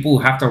there's people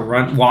who have to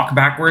walk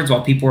backwards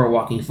while people are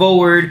walking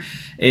forward.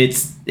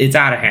 It's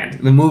out of hand,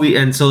 the movie.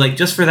 And so like,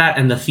 just for that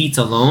and the feats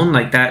alone,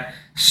 like that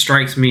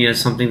strikes me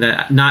as something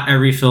that not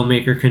every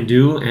filmmaker can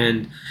do.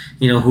 And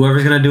you know,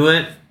 whoever's gonna do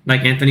it,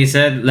 like Anthony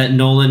said, let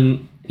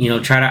Nolan, you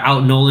know, try to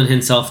out Nolan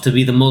himself to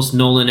be the most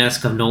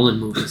Nolan-esque of Nolan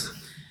movies.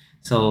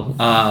 So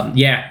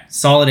yeah,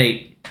 solid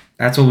 8.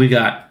 That's what we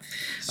got.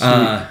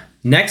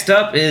 Next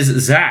up is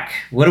Zach.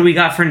 What do we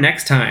got for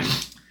next time?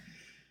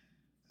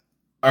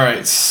 All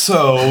right,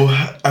 so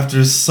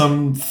after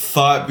some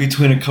thought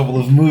between a couple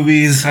of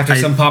movies, After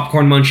some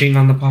popcorn munching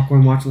on the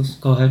popcorn watch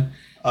list, go ahead.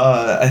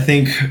 I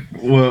think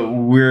what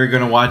we're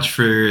gonna watch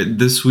for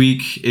this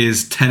week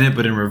is Tenet,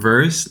 but in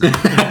reverse. Well,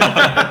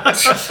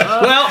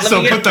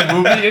 So put the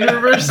movie in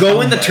reverse.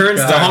 go in the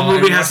turnstile. The whole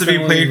movie and has to be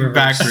watch the movie played in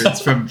reverse.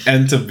 backwards from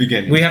end to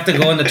beginning. We have to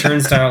go in the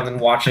turnstile and then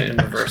watch it in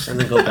reverse and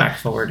then go back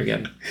forward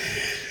again.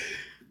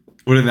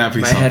 Wouldn't that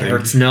be My something? head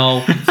hurts.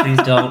 No, please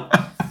don't.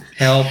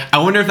 Help. I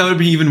wonder if that would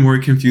be even more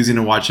confusing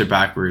to watch it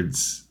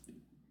backwards.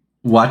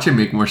 Watch it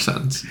make more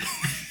sense.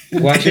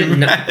 Watch it.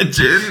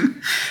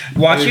 Imagine.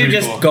 Watch That'd you be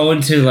just cool. go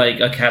into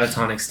like a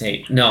catatonic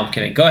state. No, I'm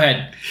kidding. Go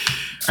ahead.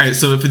 All right,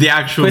 so for the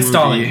actual Quit movie,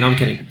 stalling. No, I'm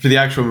kidding. For the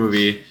actual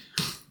movie,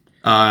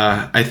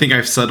 I think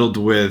I've settled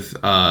with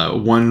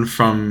one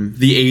from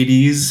the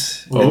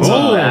 80s. Oh. It's,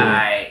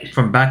 Right.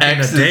 from back in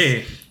X the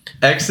day.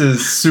 X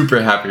is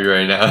super happy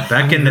right now.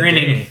 Back in the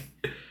grinning. day.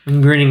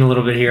 I'm grinning a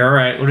little bit here. All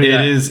right. What do we it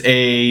got? is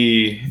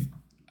a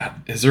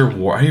Is there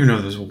war? I don't even know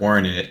if there's war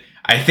in it.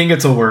 I think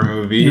it's a war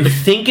movie. You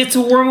think it's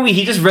a war movie?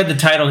 He just read the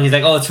title and he's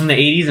like, "Oh, it's from the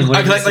 '80s." And what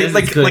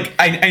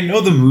I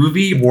know the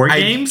movie War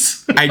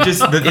Games. I just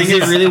the thing is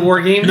it really War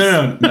Games?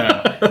 No.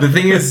 The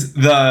thing is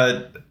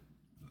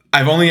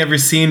I've only ever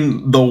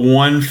seen the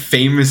one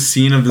famous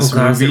scene of this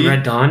movie. Is it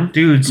Red Dawn?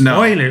 Dude,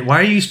 spoil it.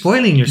 Why are you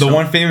spoiling yourself? The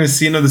one famous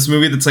scene of this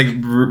movie that's like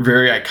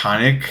very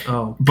iconic.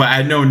 Oh, but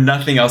I know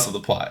nothing else of the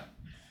plot.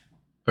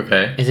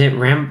 Okay. Is it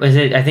Is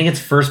it? I think it's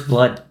First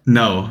Blood.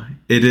 No,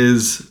 it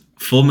is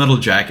Full Metal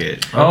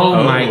Jacket.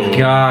 Oh my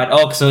god.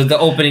 Oh, so the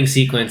opening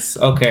sequence.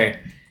 Okay.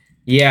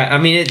 Yeah, I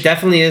mean, it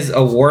definitely is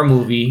a war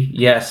movie.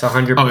 Yes,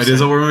 100%. Oh, it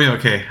is a war movie?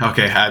 Okay.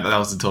 That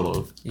was a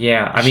total.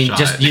 Yeah, I mean, shot.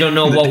 just you don't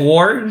know what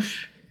war?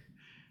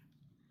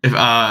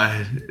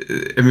 I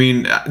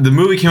mean, the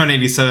movie came out in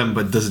 87,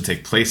 but does it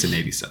take place in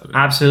 87?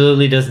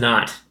 Absolutely does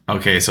not.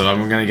 Okay, so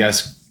I'm going to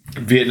guess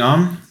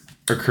Vietnam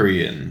or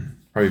Korean?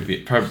 Probably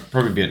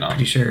Vietnam.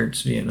 pretty sure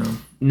it's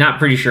Vietnam. Not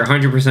pretty sure.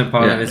 100%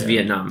 positive it's Yeah.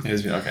 Vietnam. It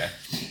is, okay.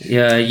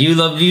 Yeah, you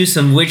love you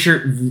some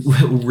Richard.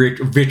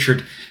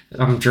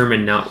 I'm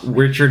German now.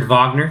 Richard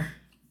Wagner.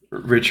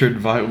 What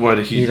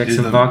You like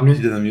some Wagner?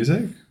 He did the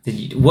music?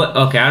 What?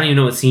 Okay, I don't even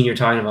know what scene you're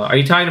talking about. Are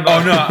you talking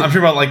about? Oh no, I'm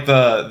sure about like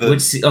the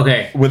Which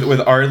okay. with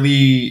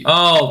Arlie.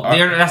 Oh,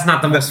 that's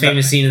not the most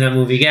famous scene in that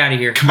movie. Get out of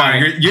here. Come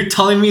on, you're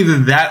telling me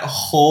that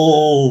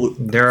whole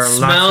There are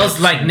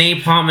Smells like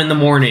napalm in the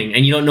morning,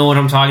 and you don't know what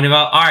I'm talking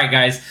about. All right,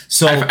 guys.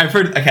 So I've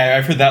heard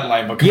that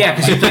line, but yeah,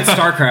 because you played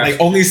StarCraft. Like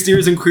only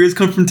steers and queers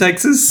come from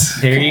Texas.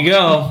 There you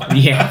go.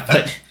 Yeah,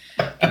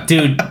 but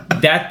dude,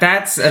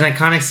 that's an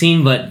iconic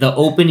scene. But the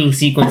opening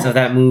sequence of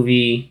that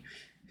movie,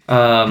 or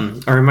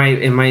am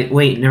I?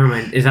 Wait, never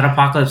mind. Is that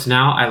Apocalypse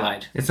Now? I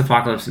lied. It's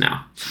Apocalypse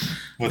Now.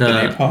 With the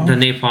napalm? The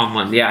napalm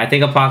one. Yeah, I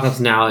think Apocalypse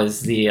Now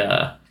is the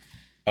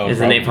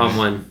napalm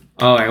one.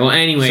 All right. Well,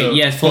 anyway, So,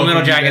 yes, Full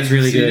Metal Jacket's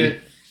really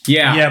good.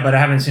 Yeah. Yeah, but I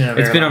haven't seen it.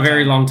 It's been a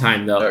very long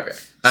time though. Okay.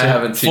 I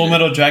haven't seen Full it.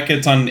 Metal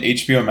Jacket's on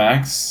HBO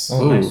Max,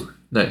 Oh, nice. Ooh,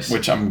 nice.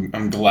 which I'm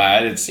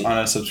glad it's on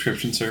a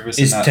subscription service.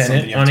 Is and not something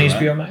Tenet you have on to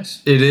HBO rent.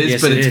 Max? It is,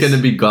 Yes, but it it's is. going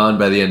to be gone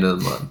by the end of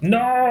the month.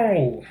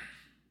 No.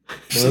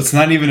 So it's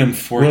not even in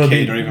 4K. Will it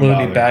be, don't even will it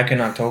bother. be back in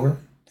October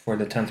for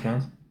the 10th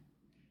month?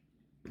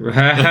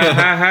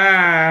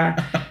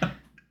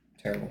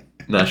 Terrible.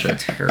 Not sure.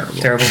 Terrible.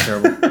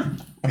 Terrible.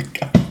 Oh my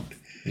God.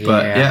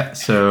 But yeah,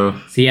 so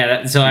So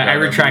yeah, I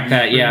retract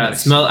that. Yeah,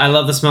 Nice. I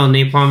love the smell of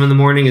napalm in the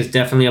morning. Is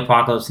definitely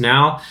Apocalypse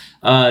Now.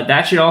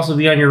 That should also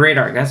be on your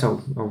radar. That's a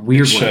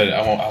weird It one. should.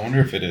 I wonder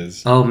if it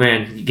is. Oh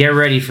man, get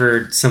ready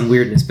for some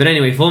weirdness. But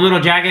anyway, Full Metal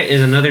Jacket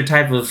is another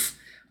type of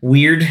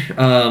weird,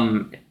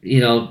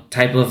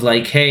 type of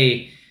like,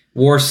 hey,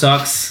 war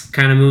sucks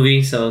kind of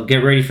movie. So get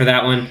ready for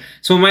that one.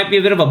 So it might be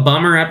a bit of a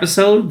bummer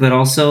episode, but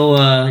also,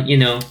 And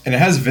it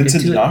has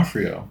Vincent Into it.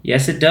 D'Onofrio,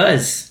 yes, it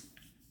does.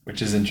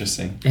 which is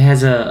interesting. It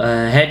has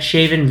a head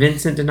shaven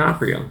Vincent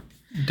D'Onofrio.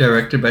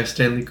 directed by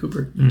Stanley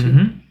Kubrick.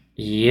 Mm-hmm.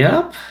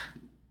 Yep.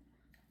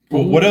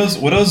 Well, what else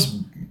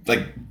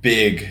like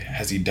big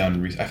has he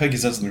done? I feel like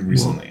he's done something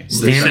recently.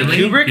 Stanley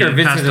Kubrick or He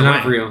Vincent passed away.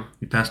 D'Onofrio?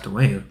 He passed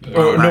away.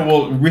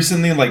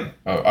 Recently, like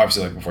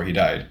obviously, like before he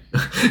died.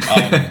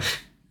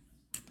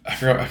 I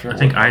forgot. I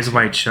think Eyes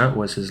Wide Shut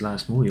was his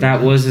last movie.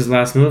 That was his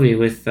last movie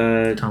with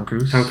Tom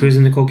Cruise. Tom Cruise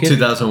and Nicole Kidman.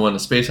 2001: A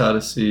Space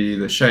Odyssey,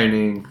 The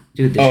Shining.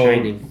 Dude, The Oh.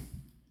 Shining.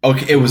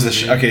 Okay, it was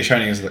okay.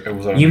 Shining is. It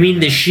was. You mean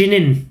The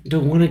Shinin?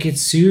 Don't want to get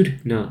sued?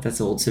 No, that's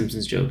an old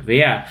Simpsons joke. But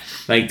yeah,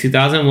 like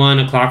 2001,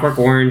 A Clockwork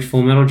Orange,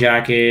 Full Metal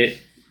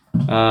Jacket,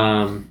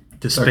 The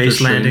Space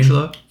Dr. Landing.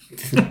 Strangelove?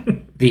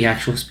 the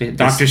actual space,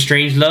 Doctor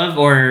Strangelove,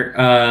 or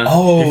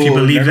If you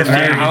believe never the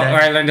mind. theory How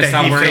I Learned to that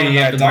Stop he Worrying filmed-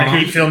 About the Doctor- Bomb.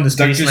 He filmed the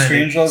Doctor Space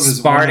Landing. Strangelove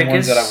is one of the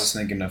ones Spartacus. that I was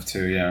thinking of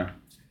too. Yeah,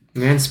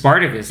 Man,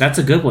 Spartacus, that's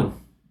a good one.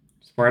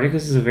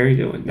 Spartacus is a very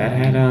good one. That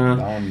had that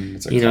one.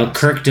 It's a classic.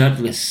 Kirk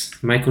Douglas,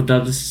 Michael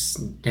Douglas'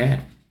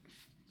 dad.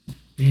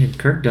 Man,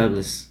 Kirk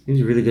Douglas. He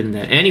was really good in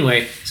that.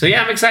 Anyway, so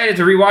yeah, I'm excited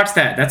to rewatch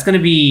that. That's going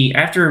to be... I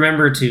have to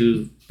remember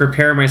to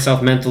prepare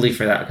myself mentally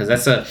for that, because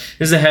this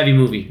is a heavy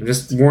movie. I'm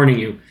just warning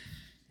you.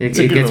 It It's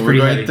a good gets one. pretty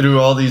We're going heavy. through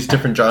all these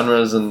different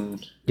genres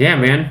and Yeah,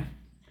 man.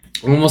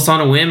 Almost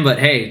on a whim, but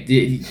hey,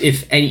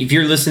 if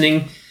you're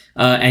listening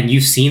and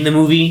you've seen the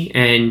movie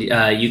and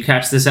you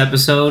catch this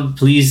episode,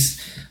 please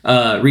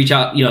reach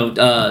out.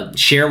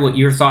 Share what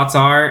your thoughts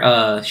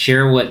are.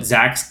 Share what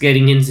Zach's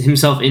getting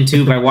himself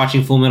into by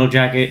watching Full Metal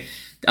Jacket.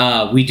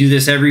 We do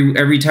this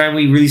every time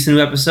we release a new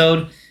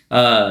episode.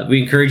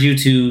 We encourage you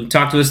to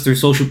speak to us through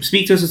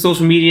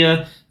social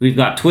media. We've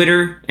got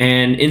Twitter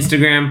and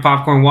Instagram,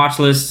 Popcorn Watch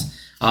List.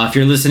 If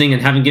you're listening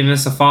and haven't given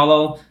us a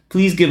follow,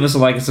 please give us a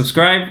like and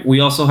subscribe. We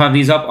also have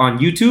these up on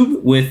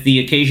YouTube with the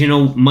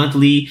occasional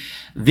monthly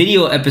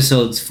video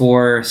episodes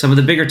for some of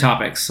the bigger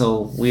topics.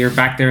 So we are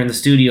back there in the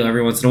studio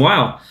every once in a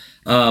while.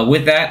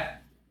 With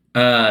that,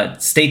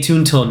 stay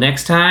tuned till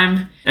next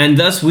time. And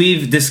thus,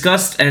 we've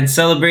discussed and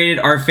celebrated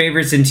our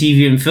favorites in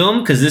TV and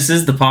film, because this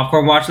is the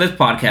Popcorn Watch List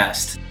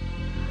podcast.